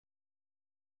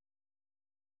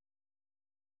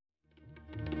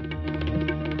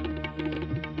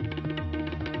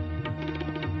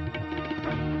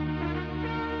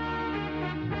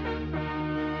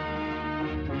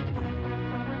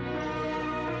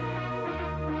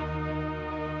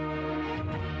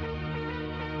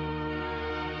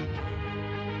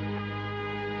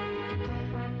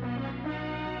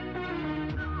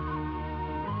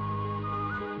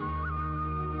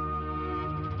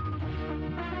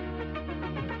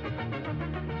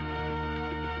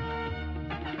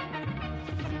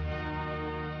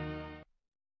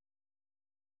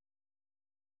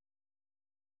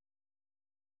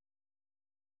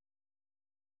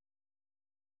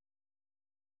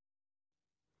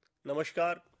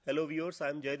Namaskar, hello viewers, I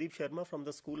am Jaideep Sharma from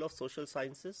the School of Social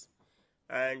Sciences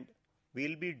and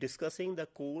we'll be discussing the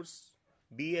course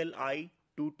BLI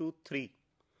 223.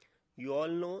 You all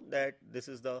know that this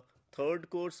is the third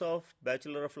course of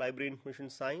Bachelor of Library Information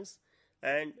Science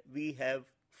and we have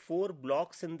 4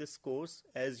 blocks in this course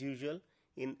as usual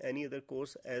in any other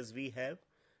course as we have,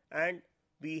 and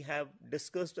we have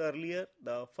discussed earlier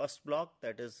the first block,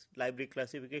 that is library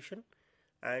classification,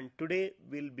 and today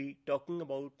we'll be talking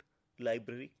about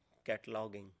library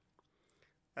cataloging.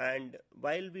 And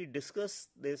while we discuss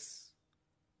this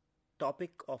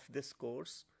topic of this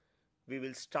course, we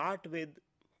will start with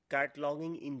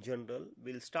cataloging in general.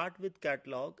 We'll start with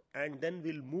catalog and then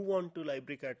we'll move on to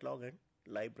library catalog and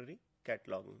library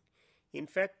cataloging. In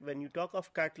fact, when you talk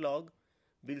of catalog,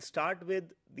 we'll start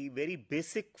with the very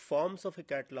basic forms of a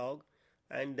catalog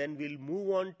and then we'll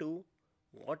move on to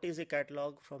what is a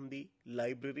catalog from the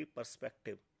library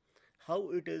perspective, how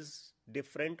it is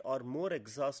different or more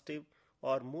exhaustive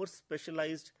or more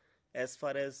specialized as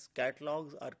far as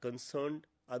catalogs are concerned,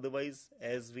 otherwise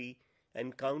as we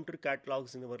encounter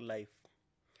catalogs in our life.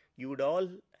 You would all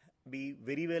be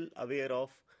very well aware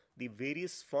of the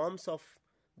various forms of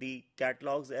the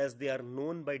catalogs as they are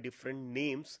known by different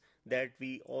names that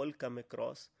we all come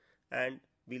across, and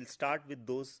we'll start with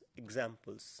those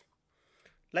examples.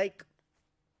 Like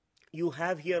you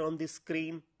have here on the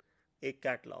screen a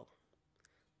catalog.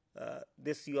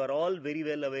 This you are all very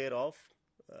well aware of,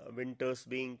 winters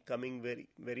being coming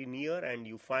very near, and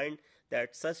you find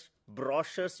that such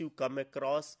brochures you come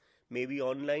across maybe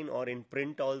online or in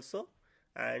print also,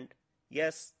 and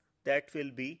yes, that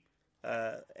will be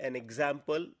an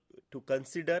example to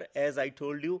consider. As I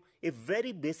told you, a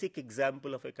very basic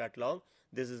example of a catalog.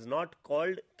 This is not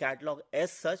called catalog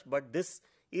as such, but this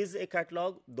is a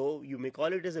catalog, though you may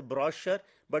call it as a brochure.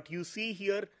 But you see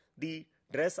here the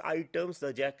dress items,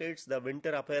 the jackets, the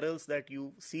winter apparels that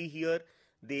you see here,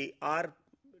 they are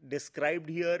described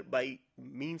here by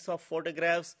means of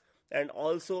photographs, and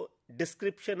also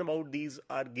description about these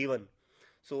are given.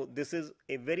 So this is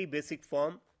a very basic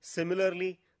form.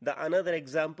 Similarly, the another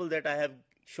example that I have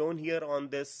shown here on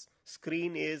this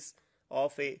screen is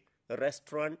of a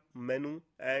restaurant menu,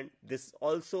 and this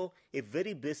also a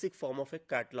very basic form of a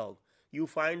catalog. You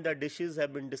find the dishes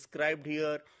have been described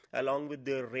here along with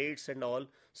their rates and all.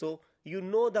 So you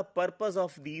know the purpose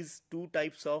of these two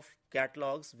types of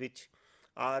catalogs, which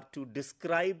are to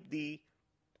describe the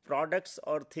products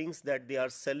or things that they are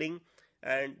selling,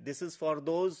 and this is for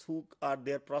those who are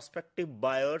their prospective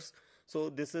buyers. So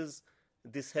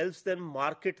this helps them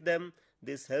market them,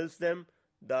 this helps them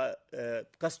the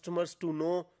customers to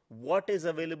know what is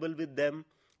available with them,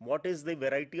 what is the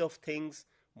variety of things,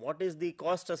 what is the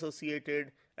cost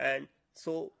associated, and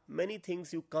so many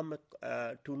things you come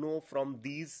to know from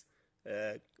these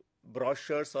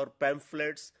brochures or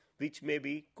pamphlets, which may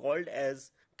be called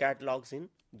as catalogs in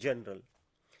general.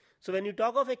 So when you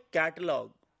talk of a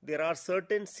catalog, there are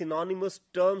certain synonymous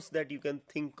terms that you can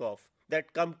think of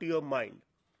that come to your mind.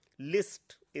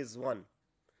 List is one.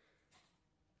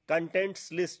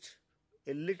 Contents list,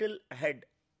 a little ahead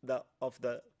of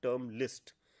the term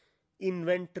list.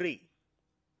 Inventory,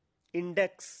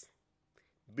 index,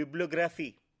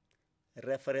 bibliography,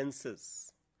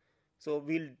 references. So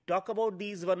we'll talk about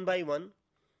these one by one.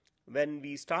 When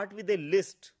we start with a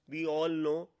list, we all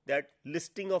know that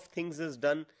listing of things is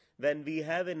done when we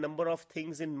have a number of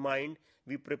things in mind.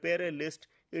 We prepare a list.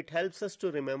 It helps us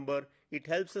to remember, it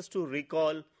helps us to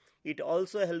recall, it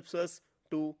also helps us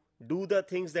to do the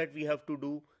things that we have to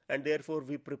do, and therefore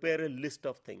we prepare a list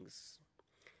of things.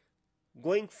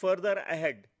 Going further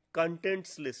ahead,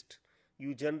 contents list.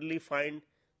 You generally find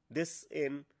this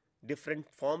in different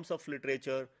forms of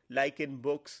literature, like in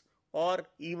books or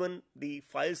even the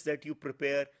files that you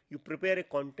prepare a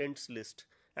contents list,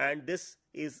 and this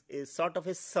is a sort of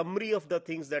a summary of the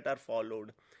things that are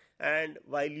followed. And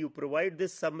while you provide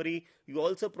this summary, you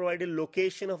also provide a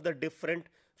location of the different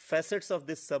facets of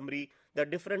this summary, the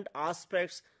different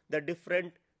aspects, the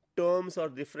different terms or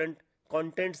different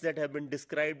contents that have been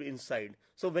described inside.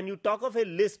 So when you talk of a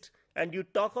list and you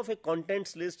talk of a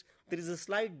contents list, there is a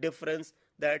slight difference,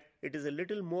 that it is a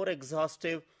little more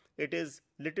exhaustive, it is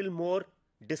little more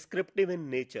descriptive in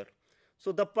nature.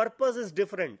 So the purpose is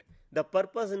different. The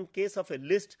purpose in case of a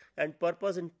list and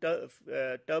purpose in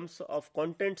terms of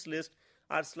contents list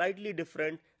are slightly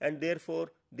different, and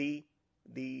therefore the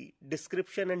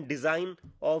description and design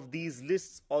of these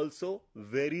lists also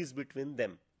varies between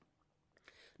them.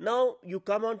 Now you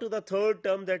come on to the third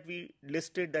term that we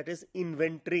listed, that is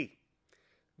inventory.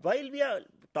 While we are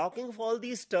talking of all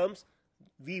these terms,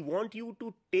 we want you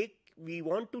to take we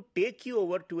want to take you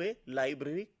over to a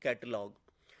library catalog.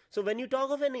 So when you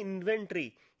talk of an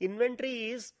inventory,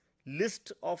 inventory is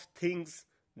list of things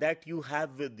that you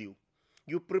have with you.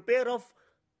 You prepare of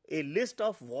a list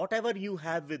of whatever you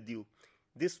have with you.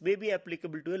 This may be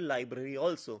applicable to a library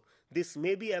also. This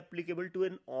may be applicable to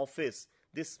an office.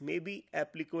 This may be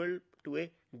applicable to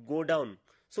a godown.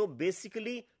 So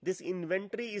basically this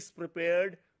inventory is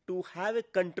prepared to have a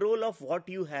control of what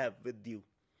you have with you.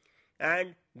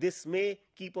 And this may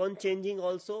keep on changing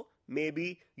also.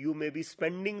 Maybe you may be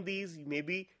spending these,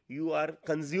 maybe you are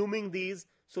consuming these.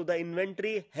 So the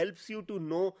inventory helps you to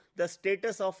know the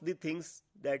status of the things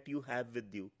that you have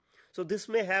with you. So this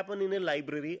may happen in a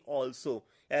library also.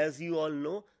 As you all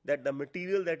know that the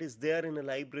material that is there in a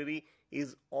library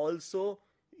is also,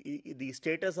 the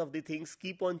status of the things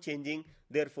keep on changing.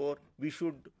 Therefore, we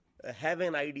should have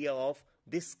an idea of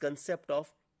this concept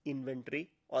of inventory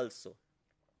also.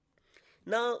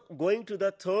 Now going to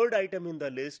the third item in the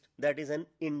list, that is an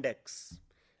index.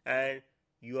 And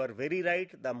you are very right,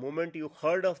 the moment you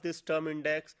heard of this term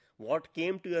index, what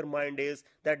came to your mind is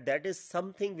that that is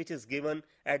something which is given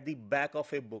at the back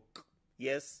of a book.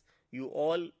 Yes, you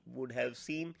all would have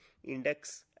seen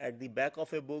index at the back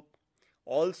of a book.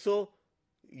 Also,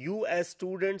 you as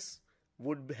students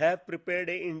would have prepared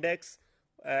an index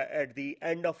at the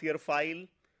end of your file.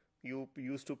 You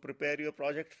used to prepare your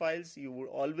project files, you would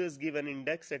always give an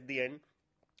index at the end.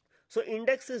 So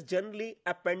index is generally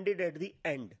appended at the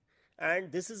end,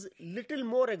 and this is little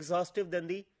more exhaustive than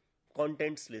the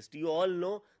contents list. You all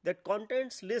know that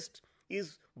contents list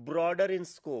is broader in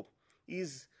scope,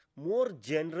 is more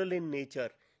general in nature,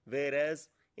 whereas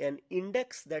an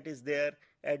index that is there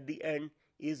at the end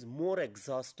is more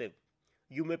exhaustive.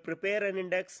 You may prepare an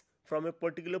index from a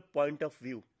particular point of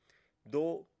view,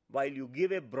 though while you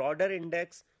give a broader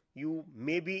index, you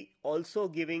may be also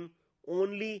giving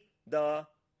only the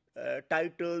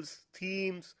titles,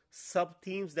 themes,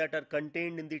 sub-themes that are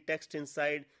contained in the text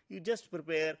inside. You just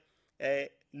prepare a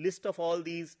list of all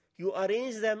these. You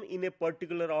arrange them in a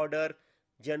particular order,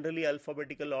 generally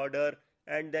alphabetical order,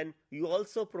 and then you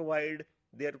also provide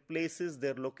their places,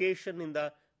 their location in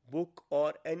the book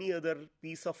or any other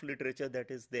piece of literature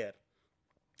that is there.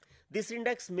 This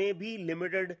index may be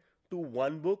limited to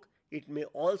one book. It may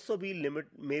also be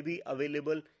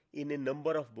available in a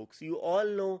number of books. You all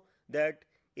know that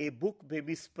a book may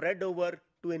be spread over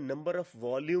to a number of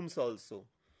volumes also.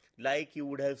 Like you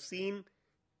would have seen,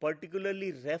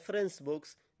 particularly reference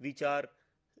books which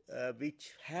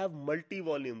have multi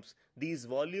volumes. These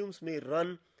volumes may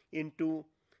run into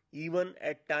even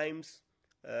at times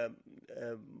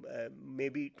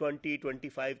maybe 20,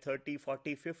 25, 30,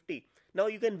 40, 50. Now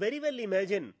you can very well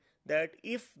imagine that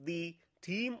if the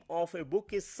theme of a book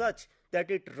is such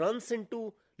that it runs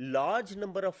into large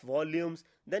number of volumes,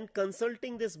 then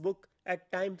consulting this book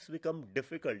at times become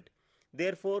difficult.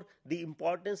 Therefore, the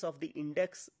importance of the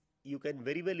index, you can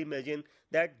very well imagine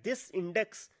that this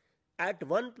index at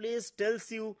one place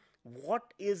tells you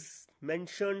what is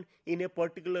mentioned in a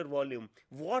particular volume,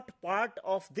 what part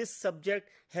of this subject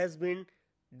has been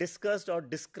discussed or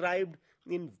described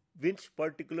in which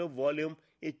particular volume,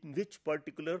 in which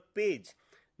particular page.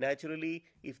 Naturally,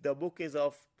 if the book is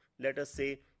of, let us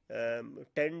say,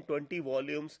 10, 20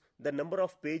 volumes, the number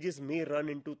of pages may run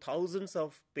into thousands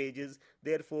of pages.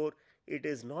 Therefore, it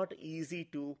is not easy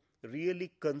to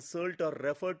really consult or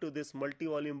refer to this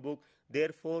multi-volume book.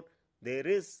 Therefore, there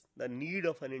is the need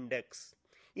of an index.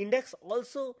 Index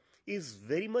also is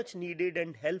very much needed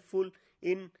and helpful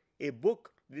in a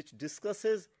book which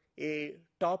discusses a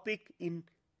topic in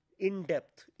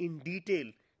depth, in detail.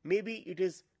 Maybe it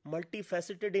is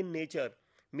multifaceted in nature.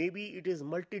 Maybe it is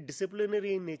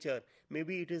multidisciplinary in nature.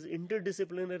 Maybe it is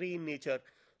interdisciplinary in nature.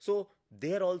 So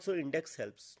there also index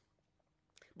helps.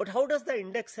 But how does the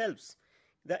index helps?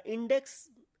 The index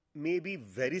may be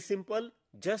very simple,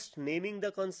 just naming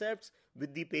the concepts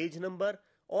with the page number,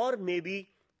 or maybe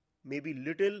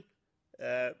little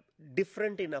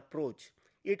different in approach.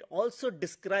 It also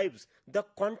describes the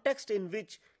context in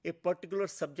which a particular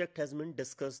subject has been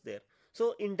discussed there.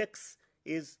 So index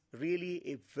is really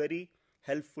a very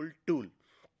helpful tool.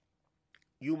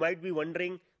 You might be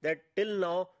wondering that till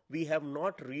now we have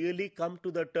not really come to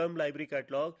the term library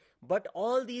catalog, but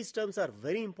all these terms are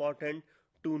very important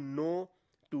to know,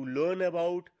 to learn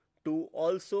about, to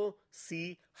also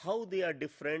see how they are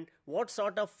different, what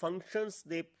sort of functions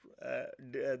they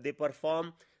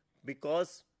perform,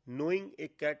 because knowing a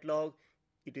catalog,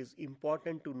 it is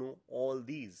important to know all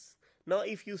these. Now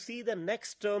if you see, the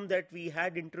next term that we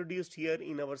had introduced here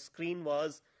in our screen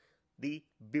was the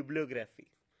bibliography.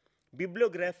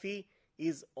 Bibliography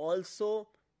is also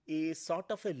a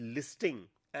sort of a listing,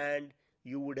 and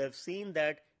you would have seen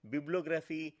that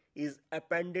bibliography is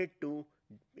appended to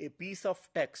a piece of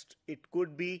text. It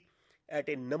could be at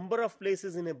a number of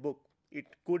places in a book. It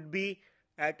could be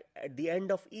at the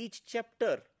end of each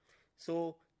chapter.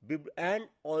 So, and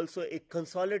also a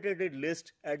consolidated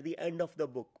list at the end of the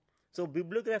book. So,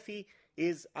 bibliography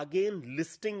is again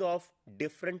listing of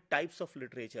different types of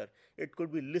literature. It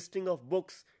could be listing of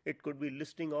books. It could be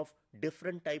listing of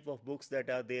different type of books that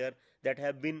are there, that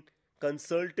have been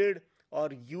consulted or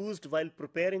used while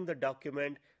preparing the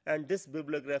document, and this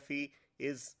bibliography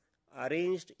is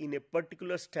arranged in a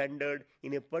particular standard,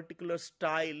 in a particular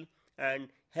style, and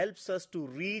helps us to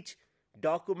reach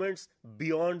documents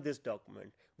beyond this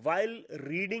document. While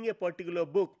reading a particular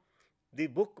book, the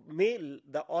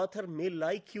author may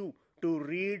like you to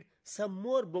read some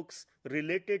more books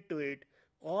related to it,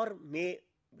 or may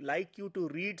like you to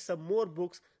read some more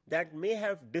books that may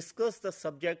have discussed the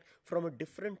subject from a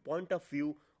different point of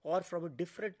view or from a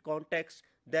different context.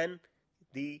 Then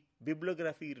the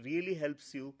bibliography really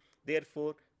helps you.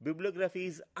 Therefore, bibliography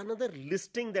is another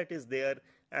listing that is there,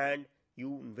 and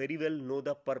you very well know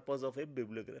the purpose of a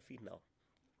bibliography now.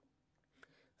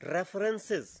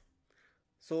 References.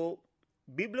 So,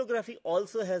 bibliography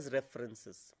also has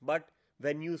references, but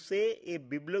when you say a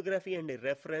bibliography and a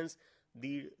reference,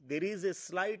 there is a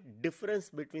slight difference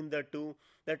between the two.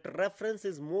 That reference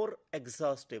is more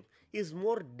exhaustive, is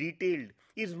more detailed,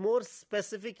 is more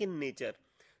specific in nature.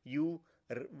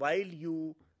 While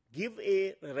you give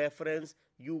a reference,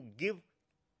 you give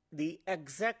the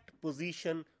exact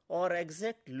position or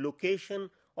exact location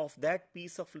of that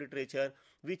piece of literature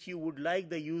which you would like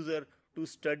the user to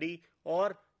study,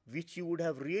 or which you would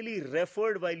have really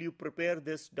referred while you prepare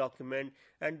this document,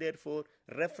 and therefore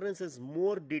reference is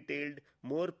more detailed,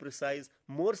 more precise,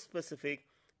 more specific,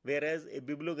 whereas a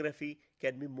bibliography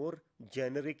can be more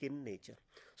generic in nature.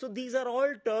 So these are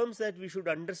all terms that we should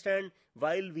understand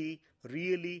while we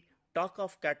really talk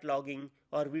of cataloging,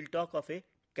 or we'll talk of a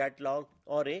catalog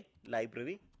or a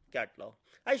library catalog.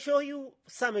 I show you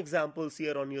some examples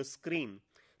here on your screen,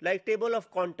 like table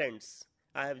of contents.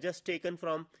 I have just taken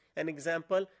from an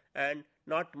example, and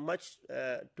not much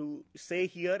to say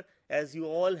here, as you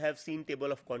all have seen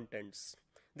table of contents.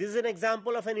 This is an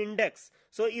example of an index.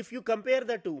 So if you compare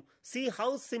the two, see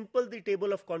how simple the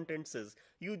table of contents is.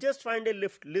 You just find a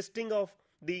listing of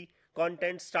the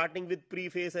contents starting with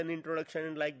preface and introduction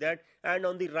and like that, and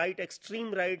on the right,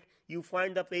 extreme right, you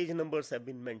find the page numbers have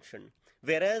been mentioned.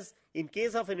 Whereas in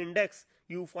case of an index,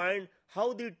 you find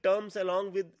how the terms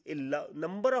along with a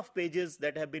number of pages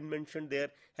that have been mentioned there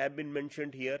have been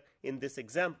mentioned here in this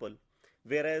example.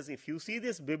 Whereas if you see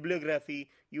this bibliography,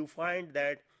 you find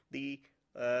that the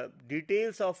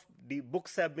details of the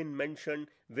books have been mentioned,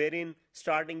 wherein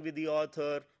starting with the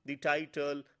author, the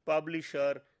title,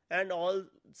 publisher, and all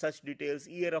such details,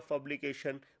 year of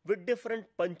publication, with different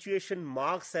punctuation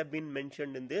marks have been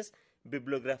mentioned in this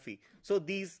bibliography. So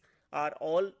these are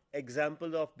all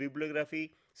examples of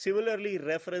bibliography. Similarly,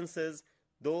 references,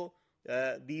 though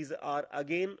these are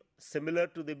again similar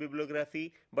to the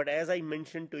bibliography, but as I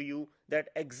mentioned to you, that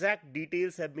exact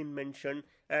details have been mentioned,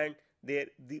 and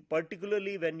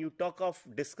particularly when you talk of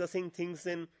discussing things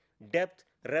in depth,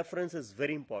 reference is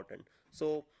very important.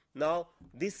 So now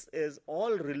this is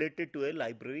all related to a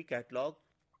library catalog,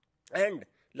 and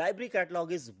library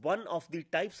catalog is one of the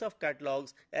types of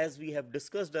catalogs as we have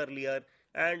discussed earlier,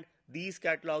 and these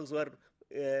catalogs were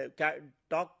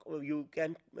you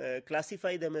can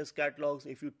classify them as catalogs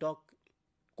if you talk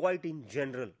quite in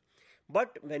general.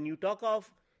 But when you talk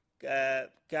of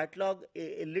catalog,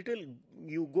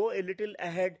 you go a little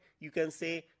ahead, you can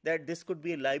say that this could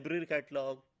be a library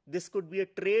catalog, this could be a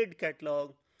trade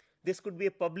catalog, this could be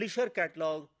a publisher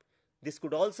catalog, this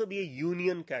could also be a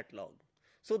union catalog.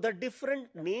 So the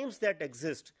different names that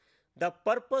exist, the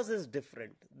purpose is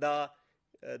different.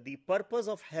 The purpose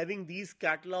of having these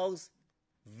catalogs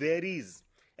varies.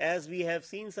 As we have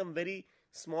seen some very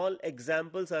small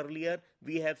examples earlier,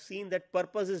 we have seen that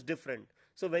purpose is different.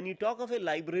 So when you talk of a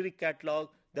library catalog,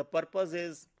 the purpose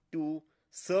is to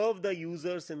serve the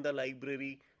users in the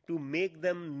library, to make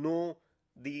them know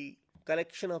the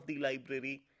collection of the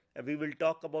library. We will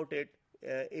talk about it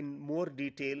in more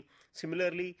detail.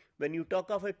 Similarly, when you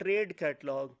talk of a trade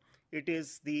catalog, it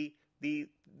is the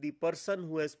person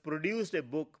who has produced a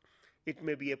book. It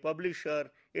may be a publisher,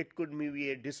 it could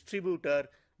be a distributor.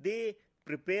 They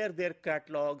prepare their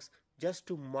catalogs just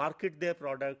to market their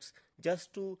products,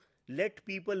 just to let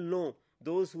people know,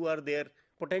 those who are their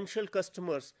potential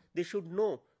customers, they should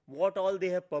know what all they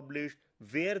have published,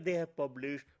 where they have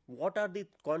published, what are the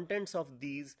contents of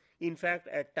these. In fact,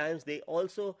 at times they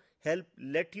also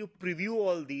let you preview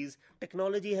all these.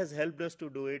 Technology has helped us to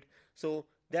do it. So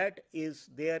that is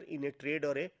there in a trade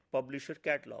or a publisher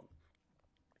catalog.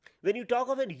 When you talk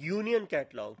of a union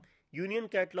catalog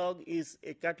is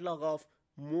a catalog of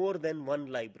more than one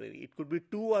library. It could be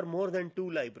two or more than two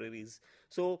libraries.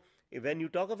 So when you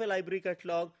talk of a library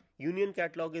catalog, union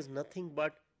catalog is nothing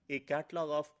but a catalog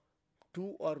of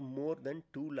two or more than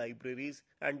two libraries,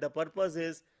 and the purpose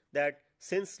is that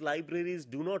since libraries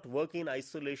do not work in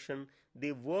isolation,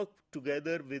 they work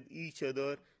together with each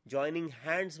other, joining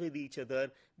hands with each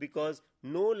other, because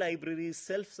no library is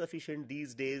self-sufficient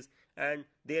these days, and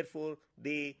therefore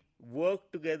they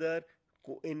work together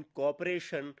in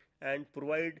cooperation and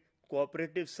provide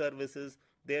cooperative services.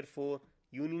 Therefore,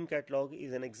 Union Catalog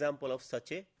is an example of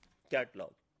such a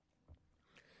catalog.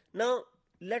 Now,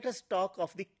 let us talk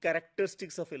of the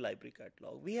characteristics of a library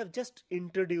catalog. We have just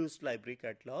introduced library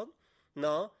catalog.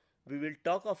 Now, we will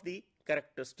talk of the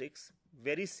characteristics,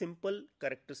 very simple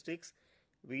characteristics.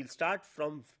 We will start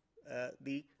from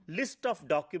the list of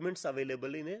documents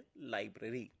available in a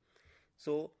library.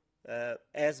 So,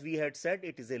 as we had said,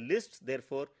 it is a list.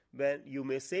 Therefore, when you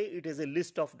may say it is a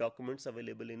list of documents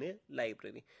available in a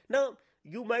library. Now,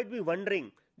 you might be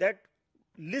wondering that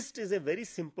list is a very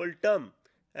simple term.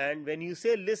 And when you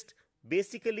say list,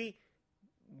 basically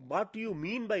what you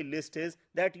mean by list is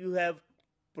that you have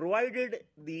provided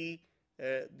the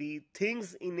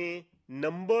things in a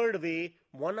numbered way,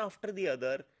 one after the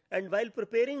other, and while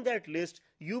preparing that list,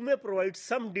 you may provide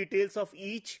some details of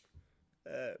each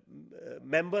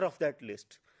member of that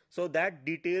list. So that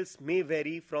details may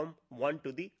vary from one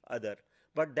to the other.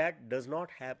 But that does not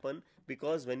happen,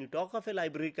 because when you talk of a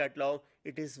library catalog,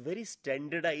 it is very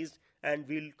standardized, and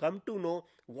we'll come to know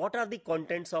what are the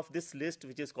contents of this list,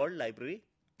 which is called library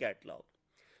catalog.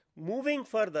 Moving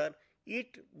further,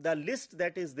 the list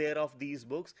that is there of these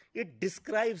books, it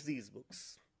describes these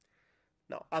books.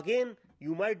 Now again,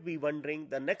 you might be wondering,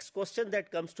 the next question that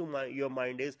comes to your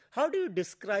mind is, how do you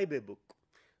describe a book?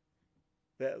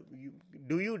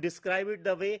 Do you describe it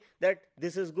the way that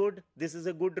this is good, this is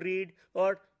a good read,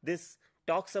 or this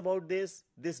talks about this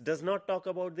does not talk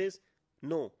about this?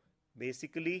 No.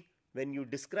 Basically, when you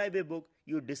describe a book,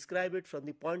 you describe it from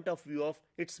the point of view of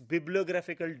its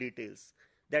bibliographical details.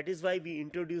 That is why we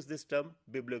introduce this term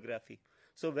bibliography.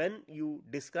 So when you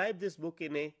describe this book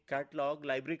in a catalog,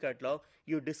 library catalog,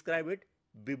 you describe it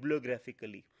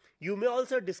bibliographically. You may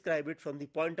also describe it from the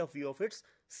point of view of its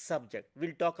subject.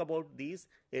 We'll talk about these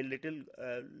a little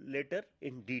later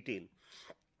in detail.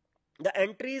 The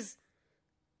entries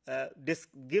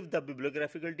give the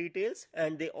bibliographical details,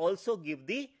 and they also give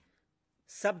the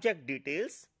subject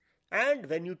details. And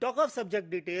when you talk of subject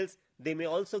details, they may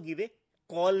also give a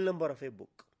call number of a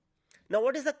book. Now,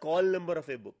 what is the call number of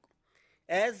a book?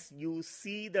 As you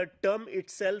see, the term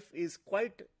itself is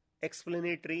quite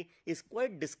explanatory, is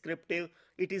quite descriptive.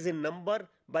 It is a number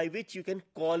by which you can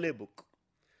call a book.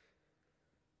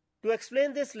 To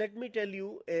explain this, let me tell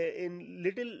you in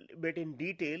little bit in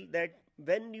detail that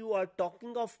when you are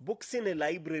talking of books in a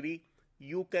library,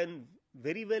 you can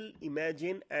very well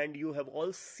imagine, and you have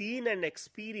all seen and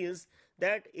experienced,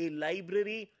 that a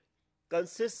library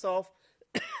consists of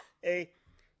a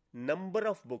number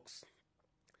of books.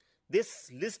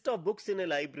 This list of books in a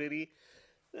library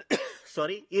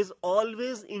is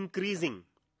always increasing.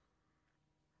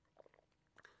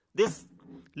 This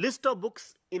list of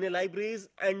books in a library is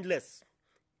endless.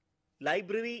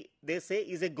 Library, they say,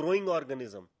 is a growing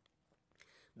organism.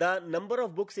 The number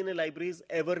of books in a library is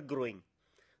ever growing.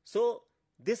 So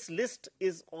this list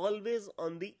is always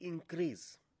on the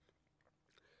increase.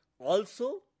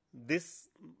 Also, this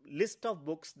list of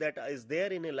books that is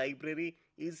there in a library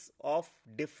is of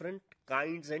different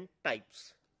kinds and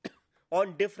types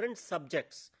on different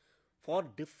subjects for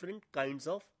different kinds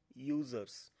of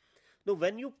users. Now,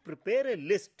 when you prepare a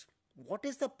list, what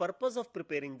is the purpose of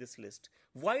preparing this list?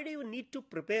 Why do you need to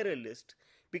prepare a list?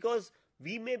 Because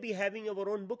we may be having our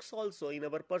own books also in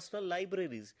our personal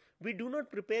libraries. We do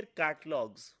not prepare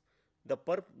catalogs.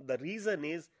 The reason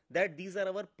is that these are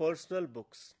our personal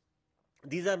books.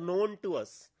 These are known to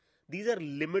us. These are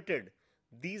limited.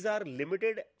 These are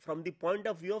limited from the point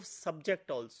of view of subject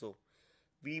also.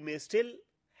 We may still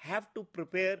have to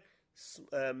prepare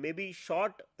maybe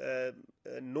short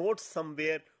notes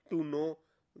somewhere to know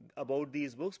about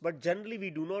these books, but generally we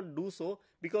do not do so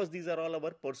because these are all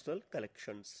our personal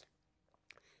collections.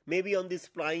 Maybe on the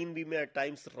spine we may at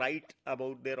times write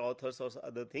about their authors or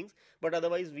other things, but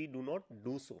otherwise we do not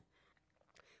do so.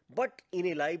 But in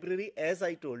a library, as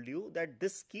I told you, that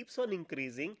this keeps on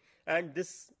increasing, and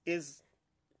this is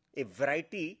a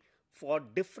variety for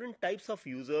different types of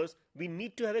users, we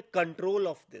need to have a control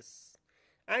of this.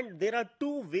 And there are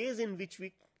two ways in which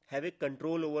we have a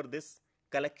control over this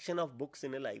collection of books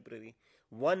in a library.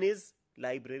 One is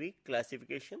library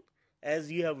classification.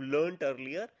 As you have learnt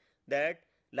earlier, that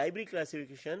library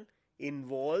classification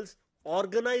involves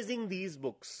organizing these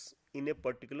books in a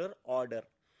particular order.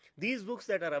 These books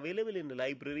that are available in the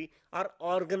library are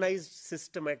organized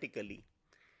systematically,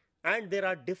 and there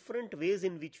are different ways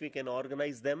in which we can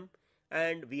organize them,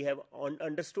 and we have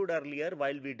understood earlier,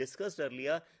 while we discussed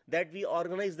earlier, that we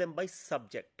organize them by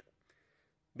subject,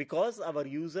 because our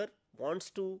user wants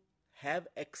to have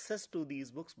access to these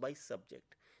books by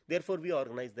subject. Therefore we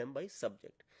organize them by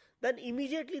subject. Then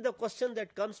immediately the question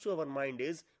that comes to our mind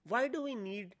is, why do we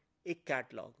need a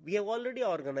catalog? We have already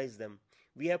organized them,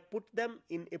 we have put them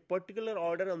in a particular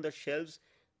order on the shelves.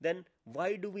 Then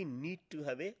why do we need to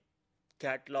have a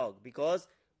catalog? Because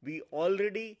we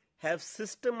already have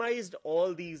systemized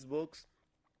all these books,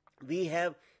 we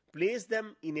have placed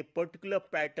them in a particular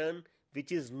pattern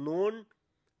which is known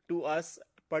to us,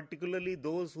 particularly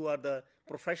those who are the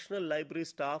professional library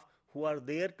staff who are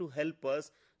there to help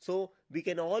us. So we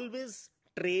can always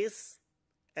trace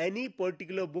any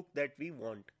particular book that we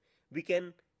want. We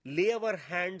can lay our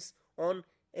hands on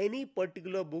any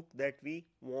particular book that we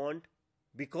want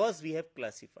because we have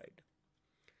classified.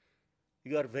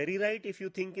 You are very right if you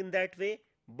think in that way,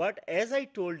 but as I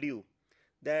told you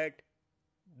that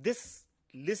this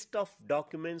list of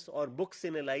documents or books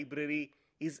in a library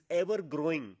is ever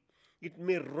growing. It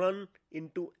may run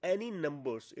into any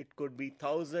numbers. It could be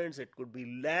thousands, it could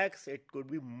be lakhs, it could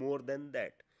be more than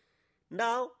that.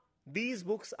 Now, these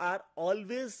books are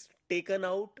always taken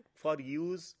out for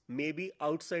use, maybe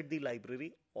outside the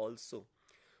library also.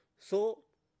 So,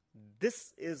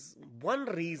 this is one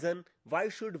reason why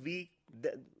should we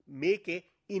make a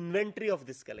inventory of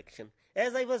this collection.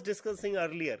 As I was discussing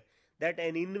earlier, that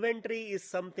an inventory is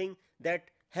something that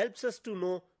helps us to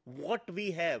know what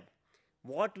we have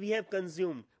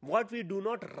consumed, what we do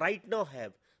not right now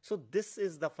have. So this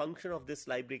is the function of this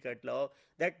library catalog,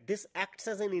 that this acts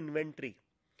as an inventory.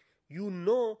 You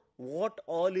know what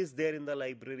all is there in the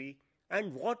library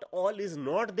and what all is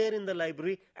not there in the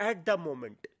library at the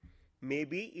moment.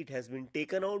 Maybe it has been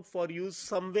taken out for use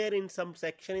somewhere in some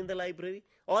section in the library,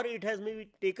 or it has maybe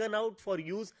taken out for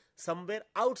use somewhere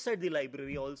outside the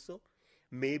library also.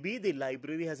 Maybe the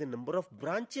library has a number of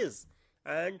branches,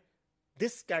 and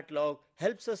this catalog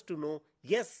helps us to know,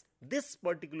 yes, this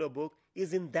particular book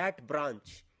is in that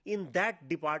branch, in that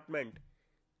department,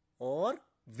 or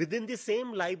within the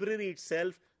same library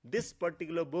itself, this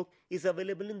particular book is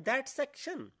available in that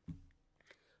section.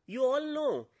 You all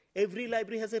know every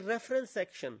library has a reference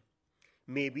section.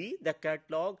 Maybe the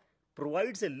catalog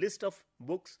provides a list of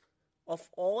books of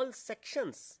all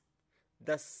sections.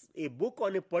 Thus, a book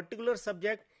on a particular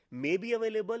subject may be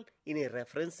available in a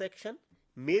reference section,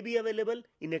 may be available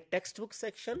in a textbook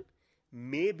section,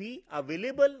 may be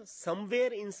available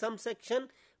somewhere in some section,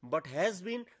 but has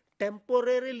been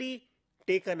temporarily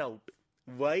taken out.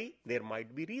 Why? There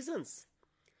might be reasons.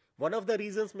 One of the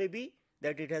reasons may be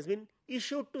that it has been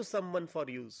issued to someone for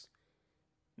use.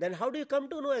 Then how do you come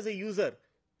to know as a user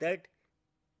that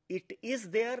it is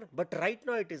there, but right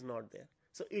now it is not there?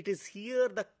 So it is here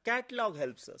the catalog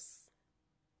helps us.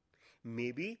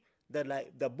 Maybe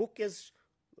the book is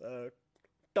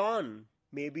torn.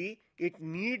 Maybe it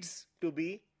needs to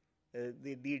be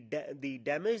the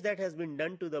damage that has been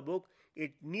done to the book,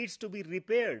 it needs to be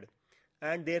repaired,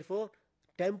 and therefore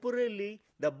temporarily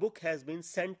the book has been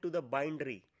sent to the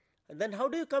bindery. And then how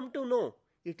do you come to know?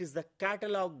 It is the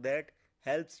catalog that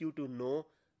helps you to know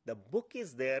the book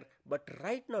is there, but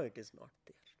right now it is not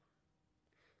there.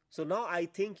 So now I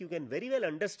think you can very well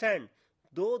understand,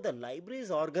 though the library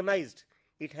is organized,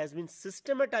 it has been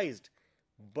systematized,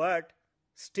 but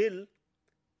still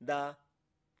the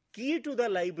key to the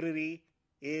library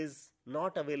is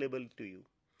not available to you.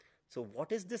 So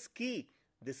what is this key?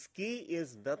 This key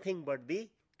is nothing but the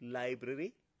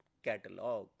library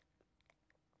catalog.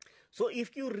 So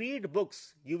if you read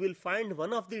books, you will find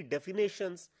one of the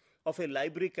definitions of a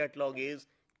library catalog is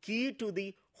key to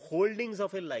the holdings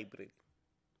of a library.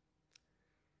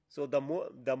 So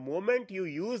the moment you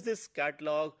use this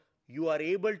catalog, you are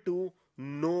able to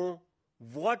know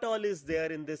what all is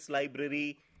there in this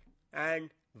library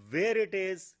and where it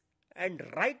is, and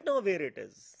right now where it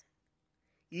is.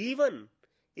 Even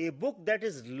a book that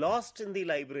is lost in the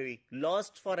library,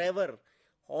 lost forever,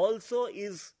 also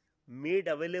is made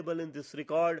available in this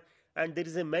record, and there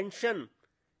is a mention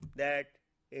that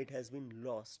it has been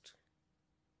lost.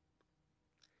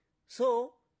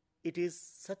 So it is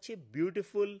such a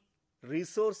beautiful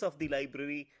resource of the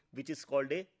library, which is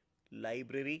called a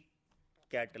library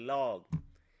catalog.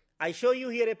 I show you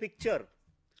here a picture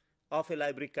of a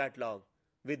library catalog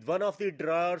with one of the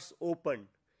drawers open.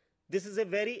 This is a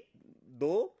very,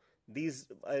 though these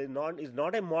is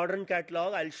not a modern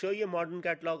catalog. I'll show you a modern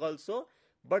catalog also,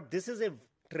 but this is a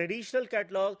traditional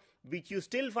catalog which you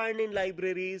still find in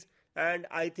libraries, and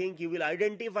I think you will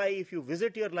identify if you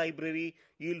visit your library.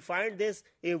 You will find this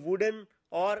a wooden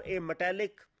or a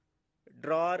metallic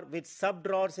drawer with sub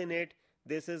drawers in it.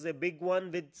 This is a big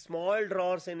one with small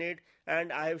drawers in it,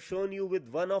 and I have shown you with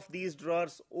one of these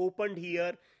drawers opened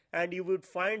here, and you would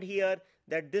find here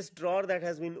that this drawer that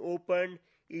has been opened,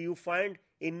 you find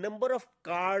a number of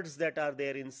cards that are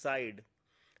there inside,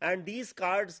 and these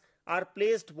cards are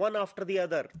placed one after the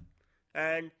other.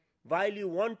 And while you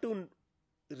want to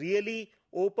really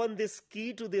open this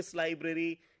key to this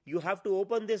library, you have to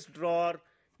open this drawer,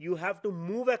 you have to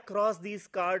move across these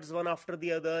cards one after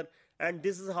the other, and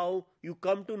this is how you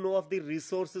come to know of the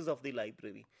resources of the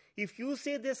library. If you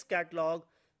say this catalog,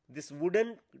 this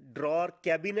wooden drawer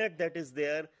cabinet that is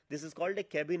there, this is called a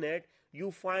cabinet.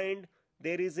 You find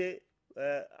there is a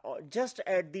just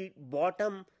at the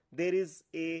bottom there is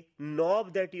a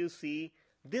knob that you see.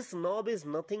 This knob is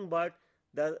nothing but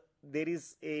there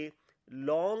is a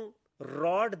long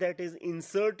rod that is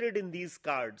inserted in these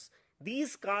cards.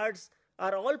 These cards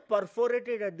are all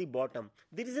perforated at the bottom.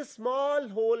 There is a small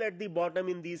hole at the bottom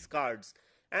in these cards,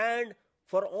 and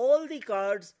for all the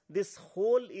cards this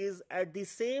hole is at the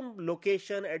same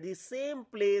location, at the same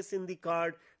place in the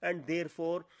card, and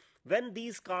therefore when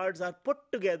these cards are put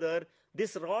together,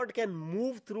 this rod can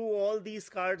move through all these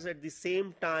cards at the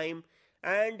same time,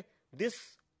 and this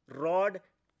rod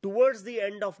towards the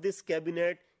end of this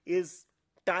cabinet is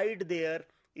tied there.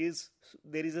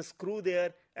 There is a screw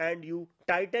there, and you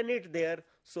tighten it there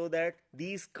so that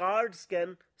these cards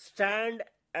can stand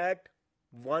at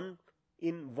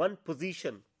in one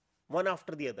position, one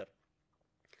after the other.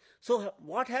 So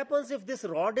what happens if this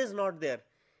rod is not there?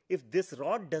 If this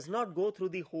rod does not go through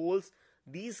the holes,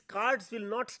 these cards will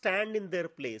not stand in their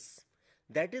place.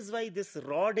 That is why this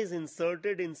rod is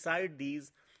inserted inside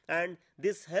these, and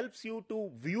this helps you to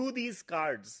view these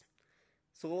cards.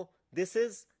 So this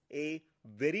is a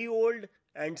very old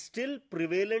and still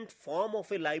prevalent form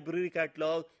of a library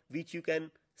catalog which you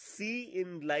can see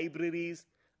in libraries.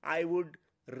 I would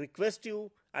request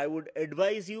you, I would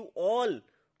advise you all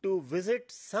to visit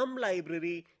some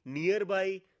library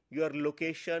nearby your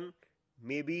location,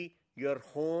 maybe your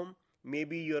home,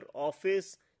 maybe your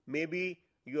office, maybe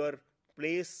your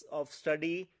place of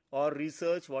study or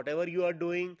research, whatever you are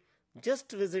doing.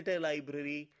 Just visit a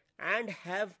library and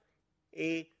have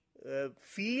a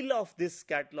feel of this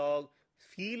catalog,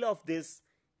 feel of this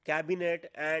cabinet,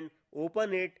 and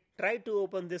open it. Try to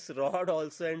open this rod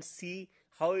also and see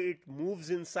how it moves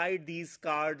inside these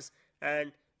cards,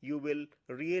 and you will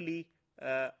really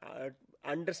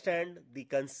understand the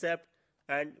concept.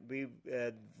 And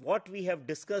what we have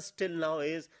discussed till now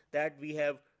is that we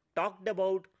have talked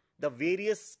about the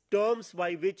various terms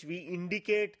by which we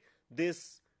indicate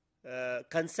this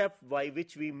concept, by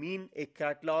which we mean a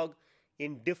catalog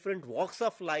in different walks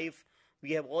of life.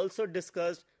 We have also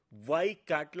discussed why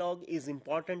catalog is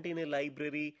important in a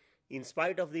library, in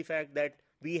spite of the fact that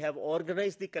we have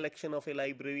organized the collection of a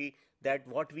library, that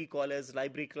what we call as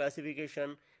library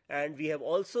classification. And we have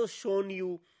also shown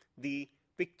you the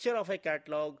picture of a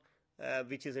catalog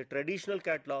which is a traditional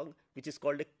catalog, which is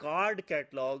called a card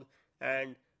catalog,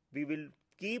 and we will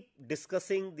keep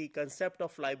discussing the concept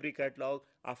of library catalog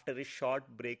after a short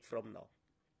break from now.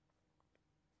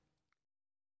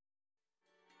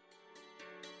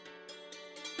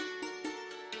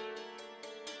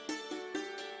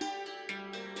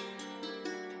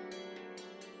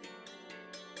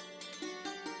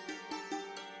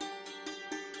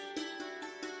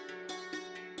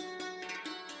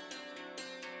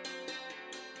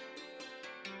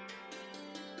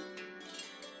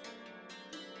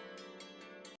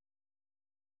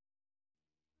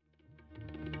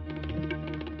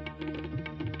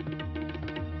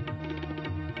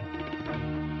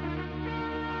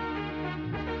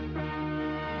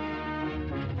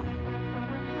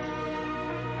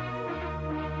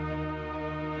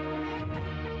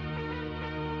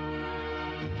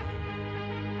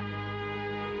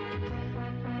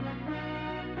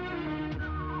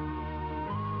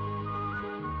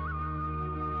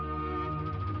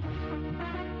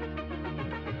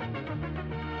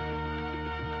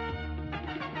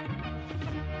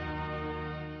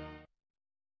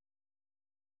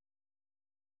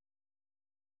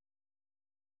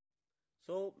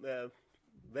 So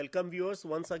welcome viewers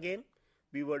once again.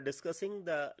 we were discussing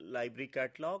the library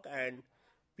catalog, and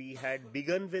we had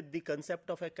begun with the concept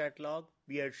of a catalog.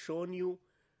 We had shown you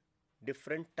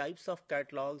different types of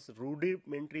catalogs,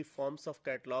 rudimentary forms of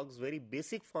catalogs, very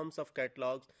basic forms of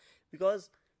catalogs, because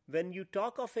when you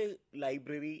talk of a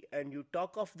library and you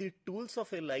talk of the tools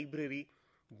of a library,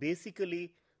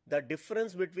 basically the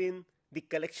difference between the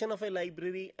collection of a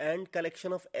library and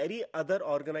collection of any other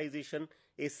organization,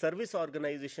 a service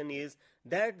organization, is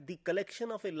that the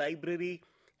collection of a library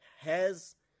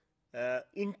has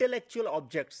intellectual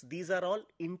objects. These are all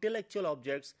intellectual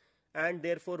objects, and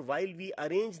therefore while we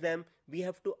arrange them, we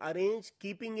have to arrange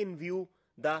keeping in view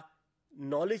the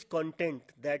knowledge content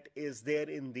that is there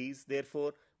in these.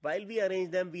 Therefore, while we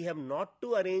arrange them, we have not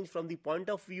to arrange from the point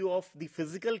of view of the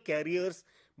physical carriers,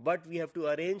 but we have to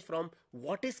arrange from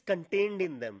what is contained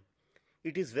in them.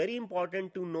 It is very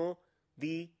important to know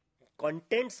the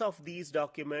contents of these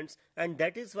documents, and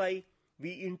that is why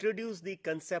we introduce the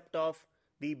concept of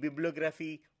the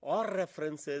bibliography or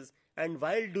references, and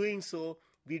while doing so,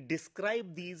 we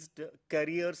describe these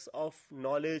carriers of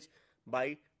knowledge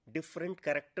by different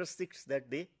characteristics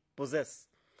that they possess.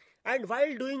 And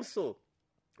while doing so,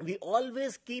 we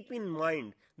always keep in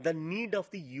mind the need of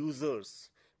the users,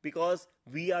 because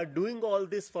we are doing all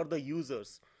this for the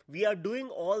users. We are doing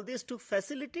all this to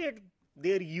facilitate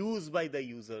their use by the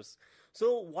users.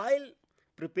 So while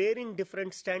preparing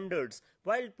different standards,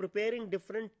 while preparing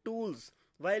different tools,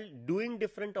 while doing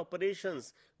different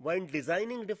operations, while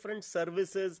designing different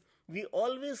services, we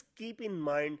always keep in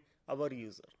mind our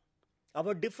user,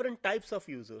 our different types of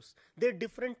users, their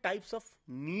different types of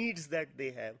needs that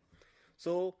they have.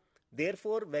 So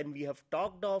therefore, when we have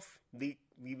talked of we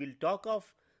will talk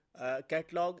of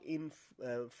catalog in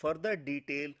further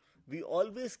detail, we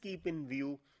always keep in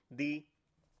view the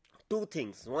two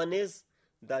things. One is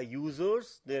the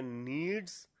users, their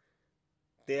needs,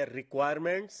 their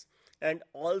requirements, and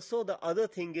also the other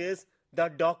thing is the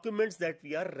documents that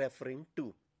we are referring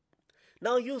to.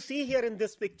 Now you see here in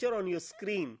this picture on your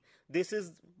screen, this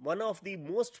is one of the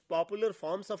most popular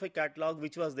forms of a catalog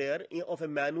which was there, of a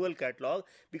manual catalog,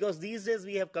 because these days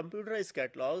we have computerized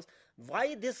catalogs.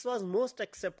 Why this was most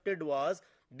accepted was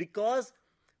because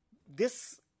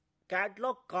this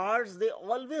catalog cards, they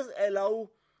always allow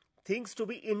things to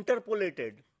be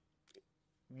interpolated.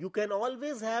 You can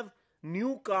always have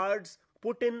new cards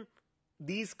put in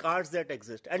these cards that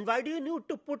exist. And why do you need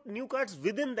to put new cards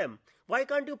within them? Why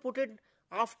can't you put it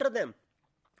after them?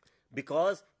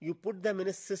 Because you put them in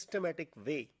a systematic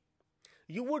way.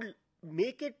 You would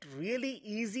make it really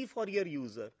easy for your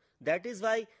user. That is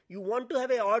why you want to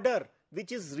have an order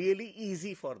which is really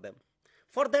easy for them.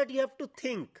 For that you have to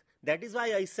think. That is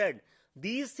why I said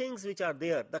these things which are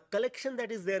there, the collection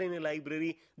that is there in a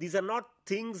library, these are not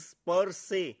things per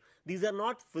se. These are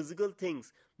not physical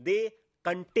things. They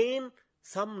contain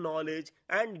some knowledge,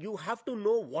 and you have to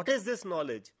know what is this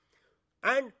knowledge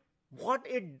and what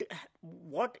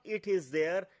it is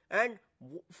there and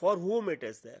for whom it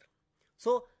is there.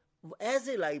 So as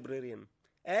a librarian,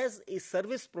 as a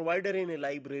service provider in a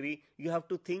library, you have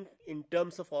to think in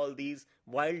terms of all these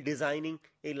while designing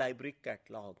a library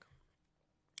catalog.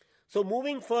 So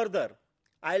moving further,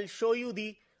 I'll show you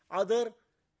the other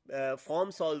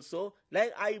forms also.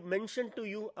 Like I mentioned to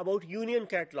you about union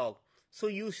catalog. So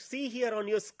you see here on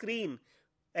your screen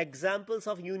examples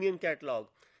of union catalog,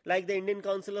 like the Indian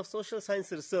Council of Social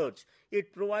Science Research.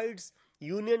 It provides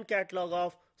union catalog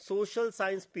of social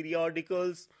science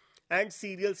periodicals and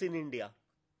serials in India.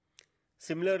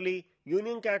 Similarly,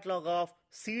 union catalog of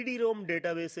CD-ROM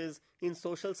databases in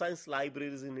social science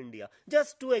libraries in India.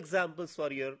 Just two examples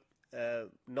for your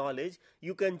knowledge.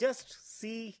 You can just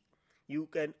see, you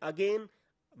can again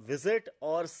visit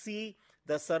or see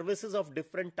the services of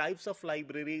different types of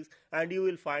libraries, and you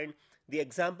will find the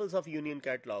examples of union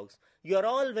catalogs. You are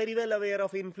all very well aware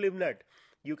of InflibNet.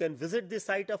 You can visit the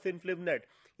site of InflibNet,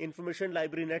 Information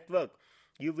Library Network.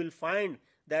 You will find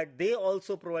that they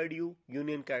also provide you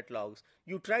union catalogs.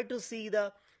 You try to see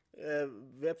the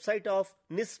website of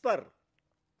NISPER,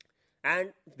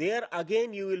 and there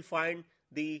again you will find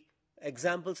the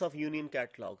examples of union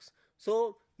catalogs.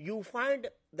 So you find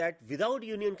that without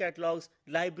union catalogs,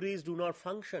 libraries do not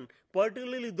function,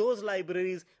 particularly those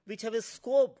libraries which have a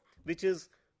scope which is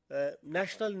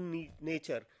national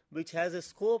nature, which has a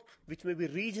scope which may be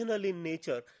regional in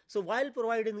nature. So while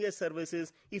providing their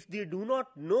services, if they do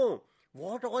not know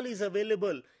what all is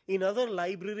available in other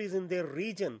libraries in their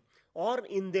region or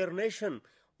in their nation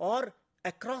or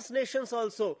across nations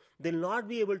also, they will not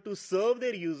be able to serve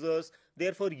their users.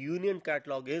 Therefore, union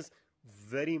catalog is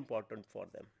very important for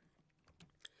them.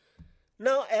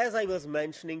 Now, as I was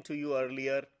mentioning to you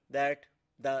earlier, that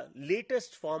the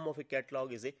latest form of a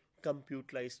catalog is a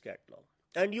computerized catalog,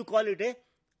 and you call it a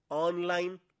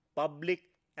online public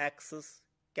access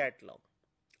catalog,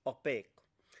 opaque.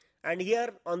 And here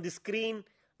on the screen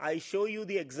I show you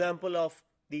the example of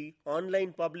the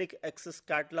online public access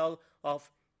catalog of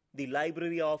the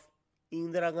library of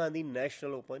Indira Gandhi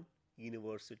National Open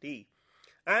University,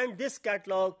 and this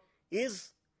catalog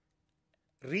is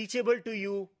reachable to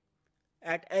you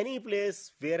at any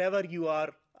place wherever you are,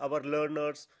 our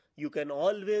learners. You can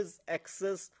always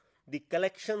access the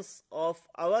collections of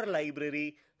our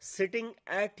library sitting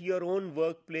at your own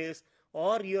workplace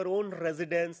or your own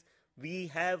residence. We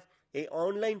have a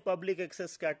online public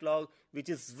access catalog which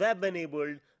is web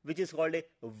enabled, which is called a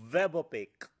web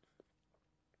opaque.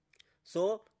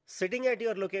 So sitting at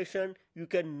your location, you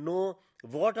can know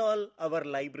what all our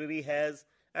library has,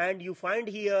 and you find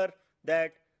here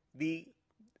that the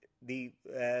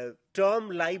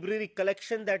term library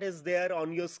collection that is there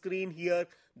on your screen here,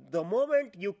 the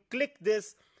moment you click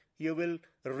this, you will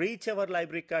reach our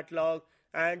library catalog,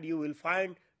 and you will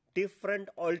find different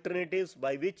alternatives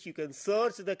by which you can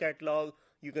search the catalog.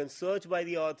 You can search by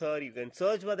the author, you can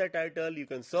search by the title, you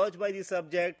can search by the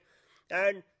subject,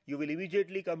 and you will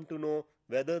immediately come to know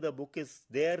whether the book is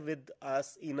there with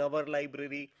us in our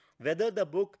library, whether the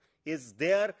book is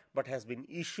there but has been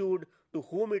issued, to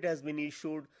whom it has been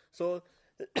issued. So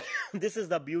this is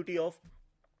the beauty of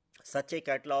such a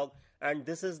catalog, and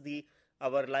this is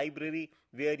our library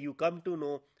where you come to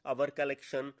know our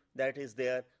collection that is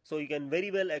there. So you can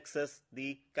very well access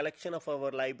the collection of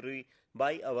our library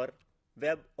by our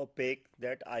web opaque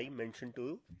that I mentioned to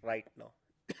you right now.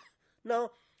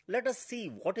 Now let us see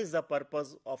what is the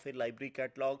purpose of a library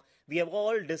catalog. We have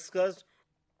all discussed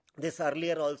this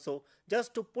earlier also.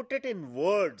 Just to put it in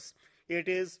words, it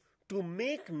is to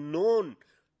make known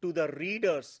to the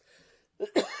readers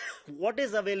what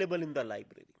is available in the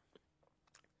library.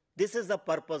 This is the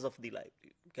purpose of the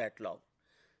library catalog.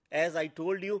 As I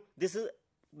told you, this is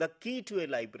the key to a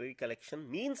library collection,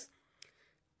 means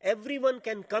everyone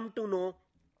can come to know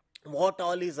what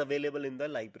all is available in the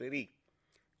library.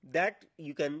 That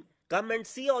you can come and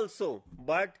see also,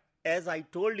 but as I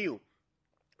told you,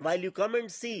 while you come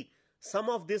and see, some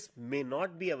of this may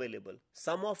not be available,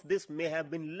 some of this may have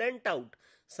been lent out,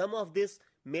 some of this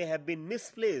may have been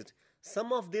misplaced,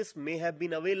 some of this may have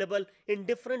been available in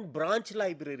different branch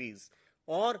libraries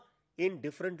or in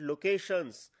different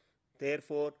locations.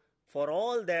 Therefore, for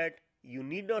all that, you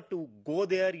need not to go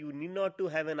there, you need not to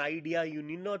have an idea, you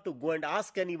need not to go and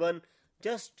ask anyone.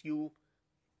 Just you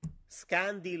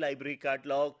scan the library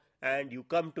catalog and you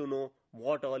come to know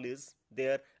what all is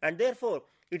there. And therefore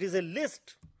it is a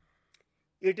list,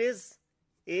 it is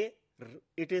a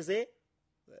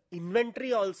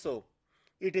inventory also,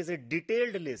 it is a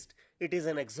detailed list, it is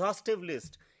an exhaustive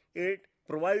list. It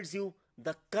provides you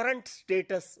the current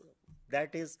status,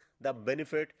 that is the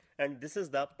benefit, and this is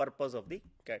the purpose of the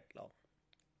catalog.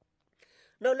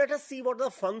 Now let us see what are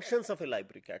the functions of a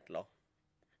library catalog.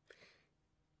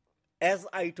 As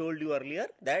I told you earlier,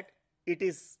 that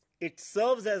it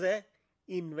serves as a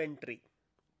inventory.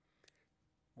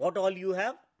 What all you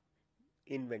have?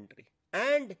 Inventory.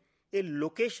 And a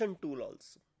location tool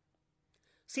also.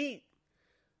 See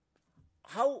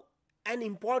how an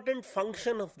important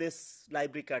function of this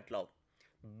library catalog,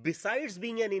 besides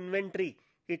being an inventory,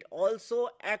 it also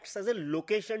acts as a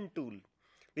location tool,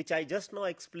 which I just now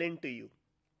explained to you.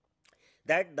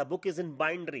 That the book is in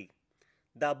bindery,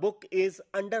 the book is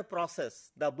under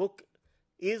process, the book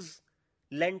is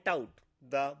lent out,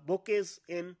 the book is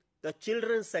in the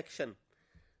children's section.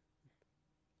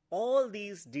 All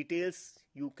these details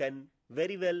you can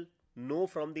very well know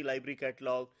from the library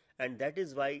catalog, and that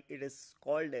is why it is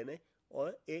called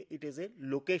it is a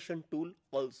location tool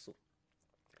also.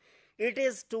 It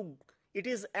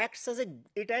acts as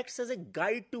a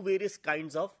guide to various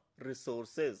kinds of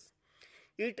resources.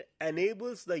 It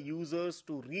enables the users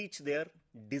to reach their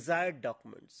desired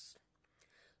documents.